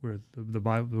where the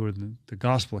Bible, where the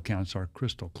gospel accounts are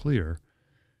crystal clear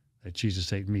that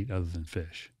Jesus ate meat other than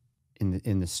fish.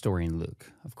 In the story in Luke,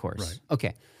 of course. Right.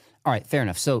 Okay. All right, fair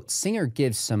enough. So Singer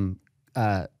gives some,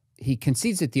 he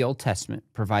concedes that the Old Testament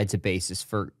provides a basis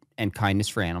for and kindness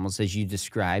for animals, as you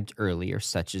described earlier,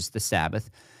 such as the Sabbath.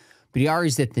 But he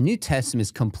argues that the New Testament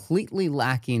is completely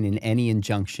lacking in any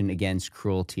injunction against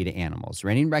cruelty to animals or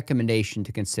any recommendation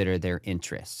to consider their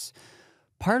interests.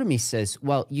 Part of me says,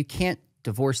 well, you can't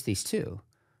divorce these two.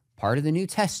 Part of the New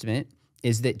Testament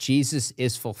is that Jesus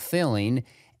is fulfilling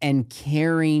and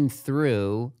carrying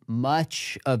through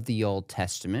much of the Old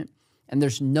Testament, and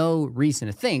there's no reason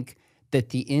to think that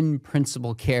the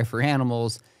in-principle care for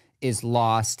animals is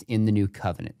lost in the New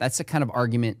Covenant. That's the kind of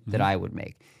argument that I would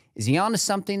make. Is he onto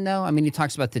something, though? I mean, he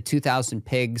talks about the 2,000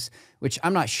 pigs, which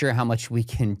I'm not sure how much we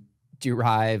can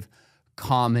derive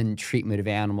common treatment of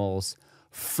animals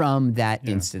from that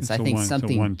instance. I think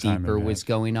something deeper was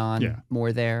going on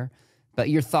more there. But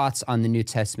your thoughts on the New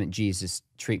Testament Jesus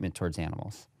treatment towards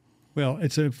animals? Well,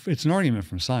 it's an argument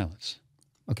from silence.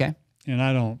 Okay. And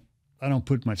I don't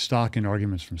put much stock in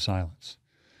arguments from silence.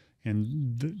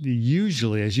 And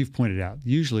usually, as you've pointed out,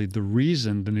 the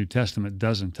reason the New Testament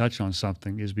doesn't touch on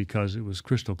something is because it was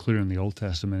crystal clear in the Old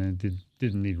Testament and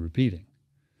didn't need repeating.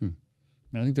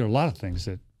 I think there are a lot of things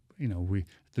that the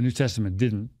New Testament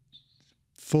didn't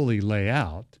fully lay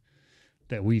out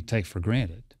that we take for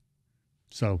granted.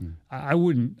 So I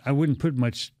wouldn't put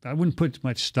much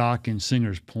stock in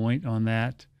Singer's point on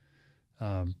that,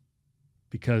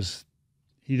 because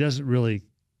he doesn't really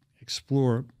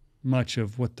explore much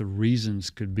of what the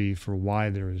reasons could be for why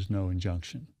there is no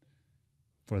injunction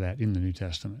for that in the New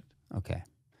Testament. Okay.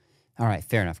 All right,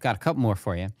 fair enough. Got a couple more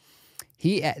for you.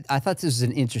 I thought this was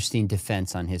an interesting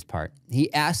defense on his part.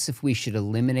 He asks if we should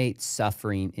eliminate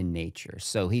suffering in nature.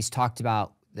 So he's talked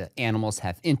about the animals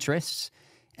have interests,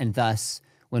 and thus,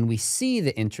 when we see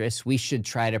the interests, we should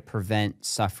try to prevent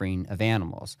suffering of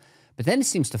animals. But then it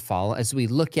seems to follow, as we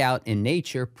look out in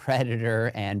nature,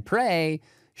 predator and prey,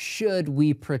 should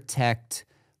we protect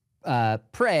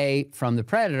prey from the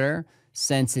predator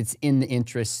since it's in the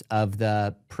interests of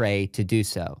the prey to do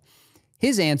so?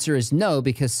 His answer is no,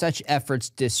 because such efforts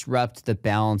disrupt the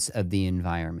balance of the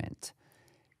environment.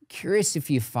 Curious if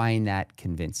you find that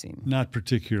convincing. Not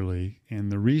particularly,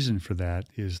 and the reason for that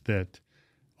is that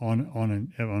on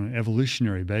an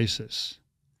evolutionary basis,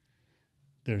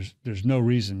 there's no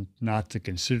reason not to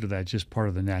consider that just part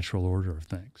of the natural order of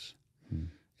things.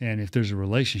 And if there's a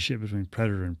relationship between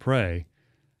predator and prey,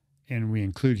 and we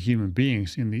include human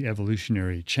beings in the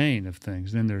evolutionary chain of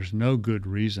things, then there's no good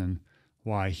reason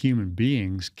why human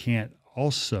beings can't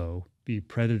also be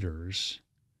predators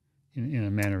in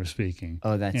a manner of speaking.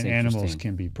 Oh, that's and interesting. Animals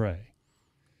can be prey.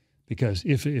 Because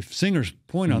if Singer's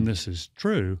point on this is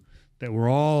true, that we're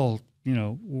all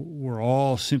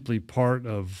simply part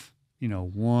of,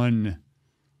 one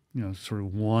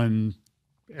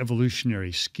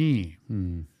evolutionary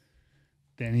scheme,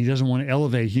 then he doesn't want to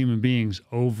elevate human beings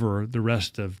over the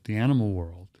rest of the animal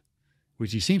world,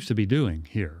 which he seems to be doing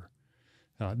here.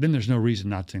 Then there's no reason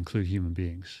not to include human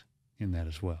beings in that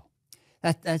as well.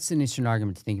 That's an interesting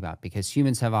argument to think about, because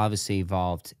humans have obviously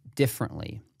evolved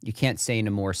differently. You can't say in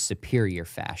a more superior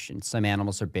fashion. Some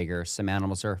animals are bigger, some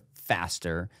animals are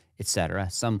faster, etc.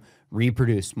 Some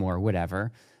reproduce more,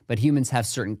 whatever. But humans have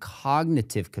certain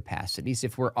cognitive capacities.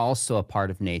 If we're also a part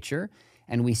of nature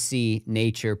and we see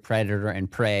nature, predator, and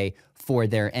prey for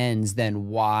their ends, then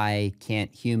why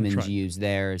can't humans use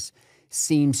theirs?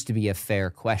 Seems to be a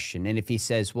fair question. And if he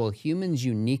says, well, humans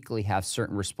uniquely have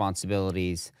certain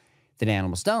responsibilities that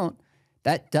animals don't,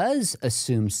 that does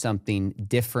assume something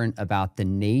different about the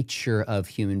nature of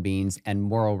human beings and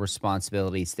moral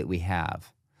responsibilities that we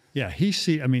have. Yeah, he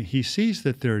sees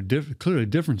that there are clearly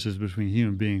differences between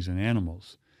human beings and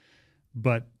animals,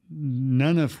 but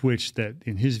none of which that,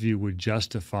 in his view, would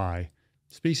justify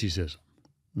speciesism.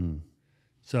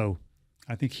 So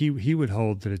I think he would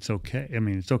hold that it's okay. I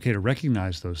mean, it's okay to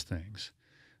recognize those things,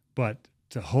 but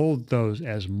to hold those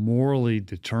as morally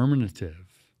determinative,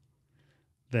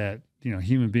 that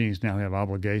human beings now have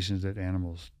obligations that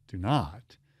animals do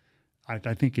not,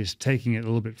 I think is taking it a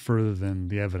little bit further than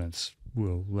the evidence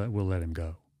will let him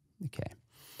go. Okay.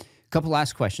 A couple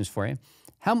last questions for you.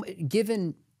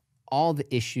 Given all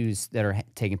the issues that are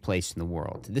taking place in the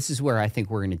world, this is where I think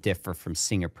we're going to differ from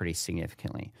Singer pretty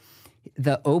significantly.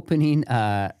 The opening,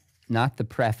 not the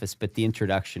preface, but the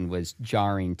introduction was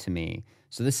jarring to me.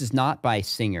 So this is not by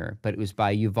Singer, but it was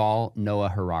by Yuval Noah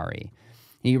Harari.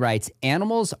 He writes,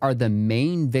 animals are the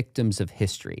main victims of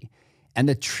history, and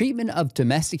the treatment of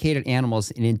domesticated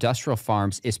animals in industrial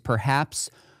farms is perhaps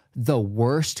the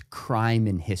worst crime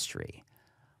in history.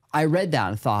 I read that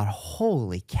and thought,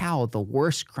 holy cow, the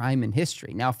worst crime in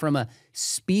history. Now, from a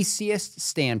speciesist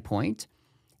standpoint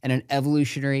and an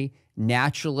evolutionary,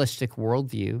 naturalistic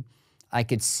worldview, I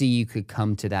could see you could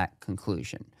come to that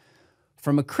conclusion.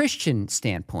 From a Christian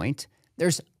standpoint,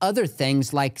 there's other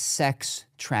things like sex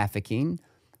trafficking,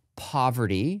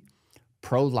 poverty,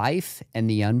 pro-life and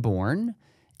the unborn,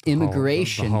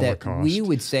 immigration that we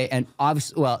would say, and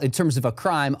obviously, well, in terms of a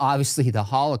crime, obviously the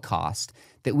Holocaust,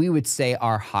 that we would say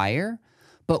are higher.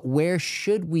 But where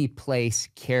should we place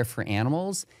care for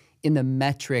animals in the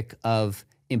metric of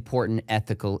important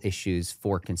ethical issues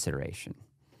for consideration?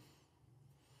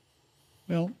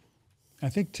 Well, I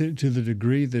think to the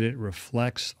degree that it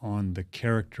reflects on the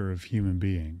character of human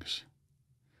beings.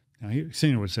 Now,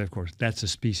 Singer would say, of course, that's a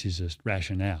speciesist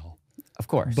rationale. Of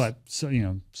course. But so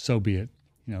be it.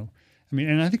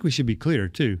 And I think we should be clear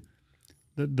too.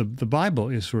 The Bible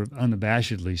is sort of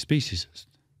unabashedly speciesist,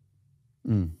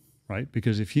 right?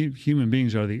 Because if human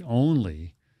beings are the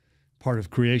only part of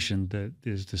creation that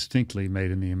is distinctly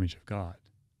made in the image of God,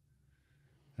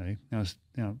 okay? Now,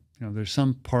 there's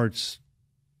some parts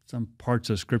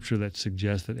of Scripture that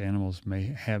suggest that animals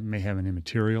may have an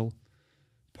immaterial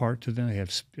part to them. They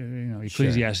have,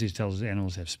 Ecclesiastes tells us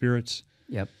animals have spirits.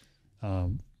 Yep.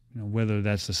 Whether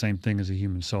that's the same thing as a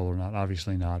human soul or not,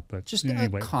 obviously not. But just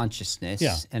anyway, a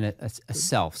consciousness and a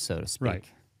self, so to speak.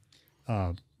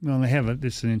 Right. They have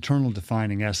it's an internal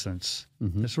defining essence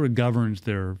that sort of governs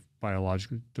their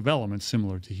biological development,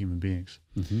 similar to human beings.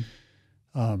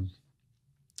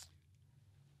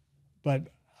 But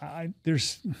I'm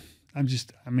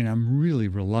really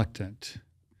reluctant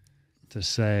to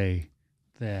say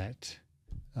that,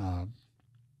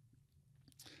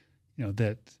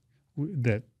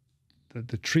 that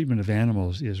the treatment of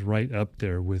animals is right up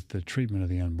there with the treatment of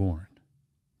the unborn,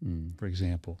 for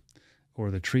example, or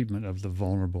the treatment of the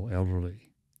vulnerable elderly,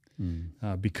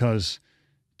 because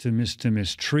to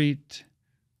mistreat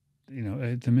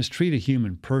a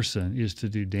human person is to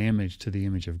do damage to the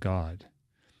image of God,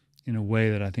 in a way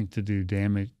that I think to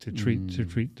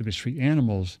mistreat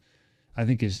animals, I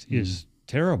think is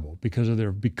terrible because of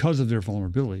their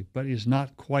vulnerability, but is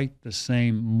not quite the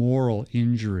same moral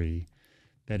injury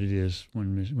that it is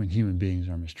when human beings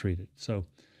are mistreated. So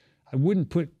I wouldn't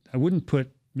put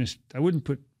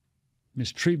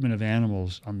mistreatment of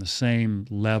animals on the same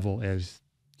level as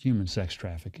human sex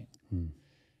trafficking,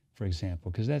 for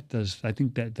example, because I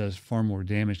think that does far more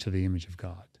damage to the image of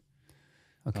God.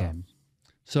 Okay.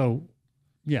 So,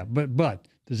 yeah, but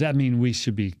does that mean we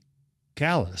should be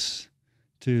callous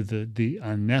to the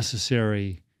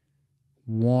unnecessary,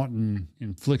 wanton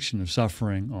infliction of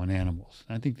suffering on animals?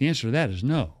 I think the answer to that is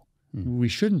no. We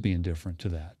shouldn't be indifferent to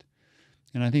that.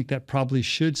 And I think that probably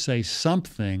should say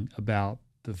something about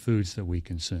the foods that we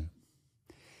consume.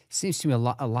 Seems to me a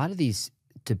lot of these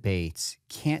debates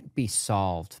can't be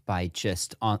solved by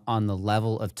just on the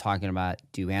level of talking about,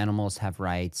 do animals have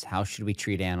rights? How should we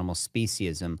treat animals?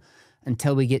 Speciesism,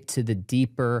 until we get to the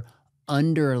deeper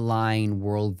underlying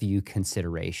worldview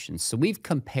considerations. So we've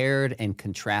compared and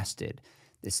contrasted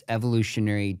this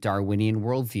evolutionary Darwinian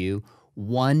worldview,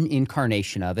 one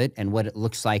incarnation of it, and what it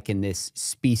looks like in this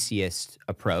speciesist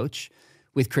approach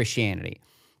with Christianity.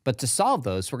 But to solve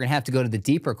those, we're going to have to go to the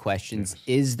deeper questions.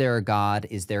 Yes. Is there a God?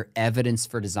 Is there evidence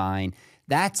for design?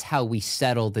 That's how we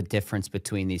settle the difference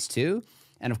between these two.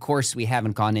 And of course, we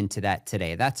haven't gone into that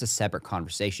today. That's a separate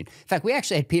conversation. In fact, we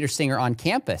actually had Peter Singer on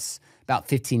campus about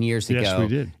 15 years ago. Yes, we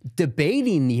did.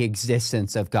 Debating the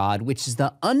existence of God, which is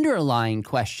the underlying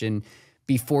question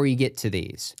before you get to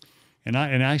these. And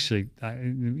actually,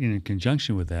 in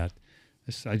conjunction with that,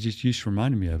 you just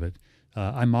reminded me of it.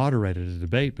 I moderated a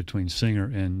debate between Singer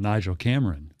and Nigel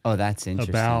Cameron. Oh, that's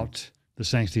interesting. About the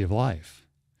sanctity of life.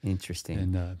 Interesting.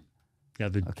 And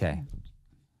okay.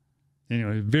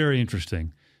 Anyway, very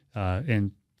interesting.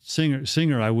 And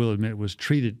Singer, I will admit, was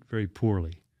treated very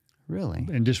poorly. Really?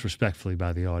 And disrespectfully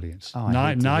by the audience. Oh,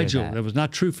 Nigel, that was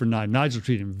not true for Nigel. Nigel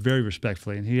treated him very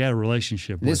respectfully, and he had a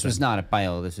relationship with him. This was not at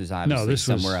Bio. This was obviously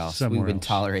somewhere else. We wouldn't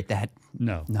tolerate that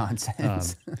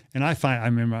nonsense. And I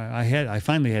remember I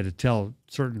finally had to tell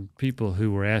certain people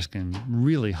who were asking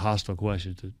really hostile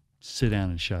questions to sit down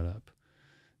and shut up,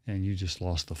 and you just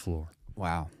lost the floor.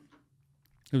 Wow.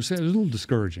 It was a little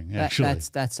discouraging, actually.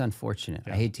 That's unfortunate.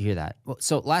 Yeah. I hate to hear that. Well,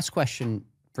 so last question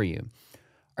for you.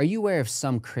 Are you aware of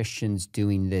some Christians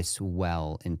doing this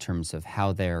well in terms of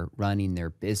how they're running their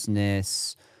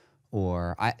business?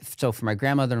 So for my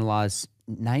grandmother-in-law's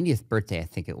 90th birthday, I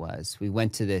think it was, we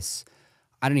went to this,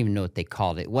 I don't even know what they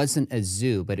called it. It wasn't a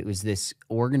zoo, but it was this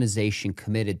organization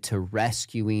committed to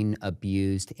rescuing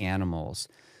abused animals,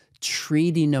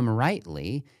 treating them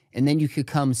rightly, and then you could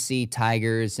come see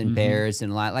tigers and bears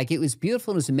and like it was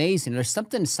beautiful. It was amazing. There's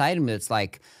something inside of me that's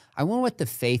like, I wonder what the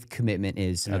faith commitment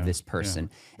is of this person.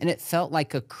 Yeah. And it felt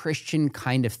like a Christian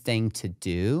kind of thing to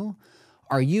do.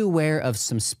 Are you aware of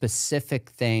some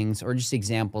specific things or just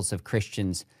examples of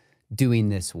Christians doing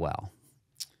this well?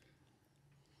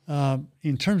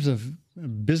 In terms of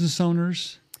business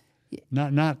owners,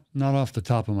 not off the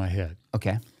top of my head.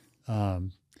 Okay.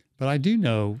 But I do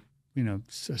know,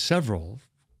 several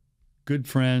good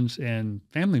friends and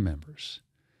family members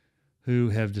who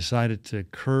have decided to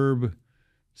curb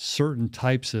certain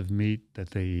types of meat that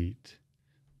they eat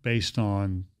based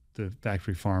on the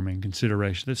factory farming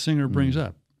consideration that Singer brings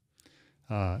up.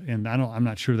 And I'm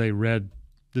not sure they read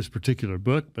this particular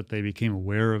book, but they became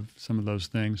aware of some of those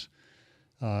things.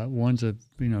 One's a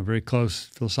very close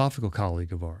philosophical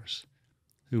colleague of ours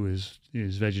who is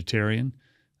vegetarian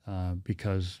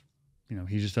because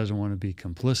he just doesn't want to be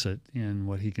complicit in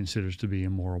what he considers to be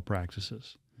immoral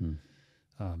practices.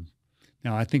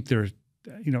 Now, I think there's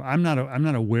I'm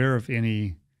not aware of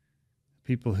any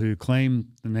people who claim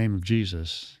the name of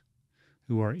Jesus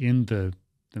who are in the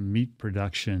meat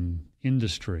production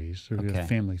industries or the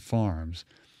family farms.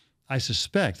 I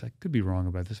suspect, I could be wrong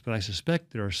about this, but I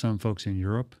suspect there are some folks in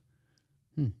Europe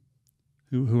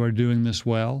who are doing this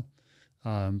well,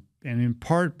 and in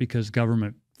part because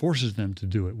government forces them to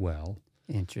do it well.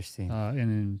 Interesting. And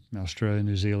in Australia,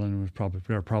 New Zealand,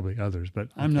 there are probably others, but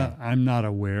I'm not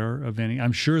aware of any.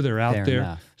 I'm sure they're out there.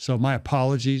 Enough. So my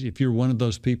apologies if you're one of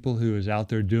those people who is out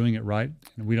there doing it right,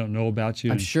 and we don't know about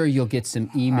you. I'm sure you'll get some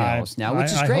emails now,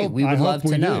 which is great. We would love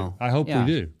to know. I hope we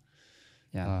do.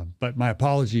 Yeah. But my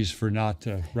apologies for not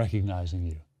recognizing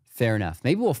you. Fair enough.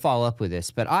 Maybe we'll follow up with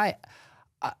this, but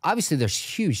obviously, there's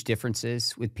huge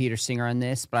differences with Peter Singer on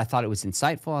this, but I thought it was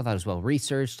insightful. I thought it was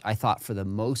well-researched. I thought for the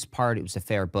most part it was a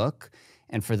fair book.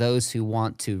 And for those who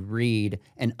want to read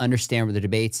and understand where the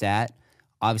debate's at,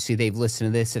 obviously they've listened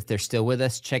to this. If they're still with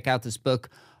us, check out this book.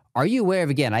 Are you aware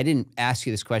of, again, I didn't ask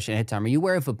you this question ahead of time, are you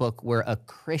aware of a book where a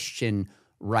Christian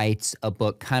writes a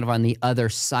book kind of on the other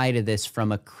side of this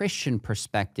from a Christian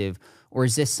perspective, or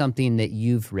is this something that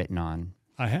you've written on?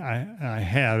 I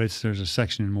have. There's a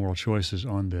section in Moral Choices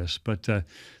on this, but the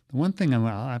one thing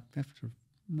I'm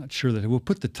not sure that we'll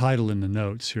put the title in the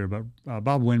notes here, but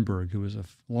Bob Winberg, who was a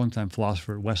longtime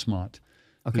philosopher at Westmont,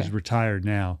 who's retired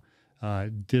now,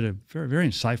 did a very, very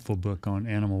insightful book on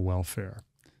animal welfare,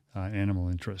 animal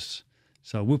interests.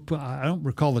 So I don't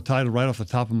recall the title right off the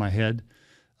top of my head,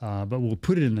 but we'll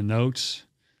put it in the notes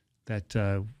that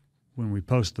when we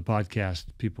post the podcast,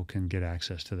 people can get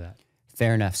access to that.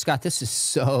 Fair enough. Scott, this is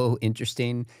so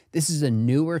interesting. This is a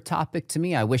newer topic to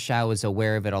me. I wish I was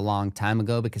aware of it a long time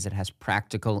ago because it has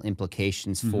practical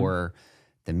implications for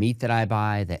the meat that I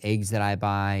buy, the eggs that I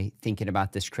buy, thinking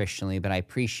about this Christianly. But I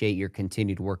appreciate your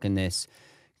continued work in this.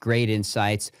 Great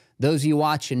insights. Those of you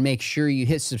watching, make sure you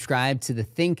hit subscribe to the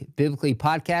Think Biblically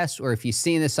podcast, or if you've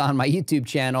seen this on my YouTube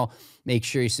channel, make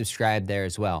sure you subscribe there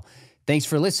as well. Thanks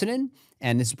for listening.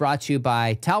 And this is brought to you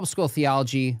by Talbot School of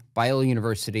Theology, Biola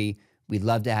University. We'd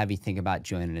love to have you think about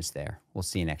joining us there. We'll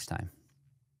see you next time.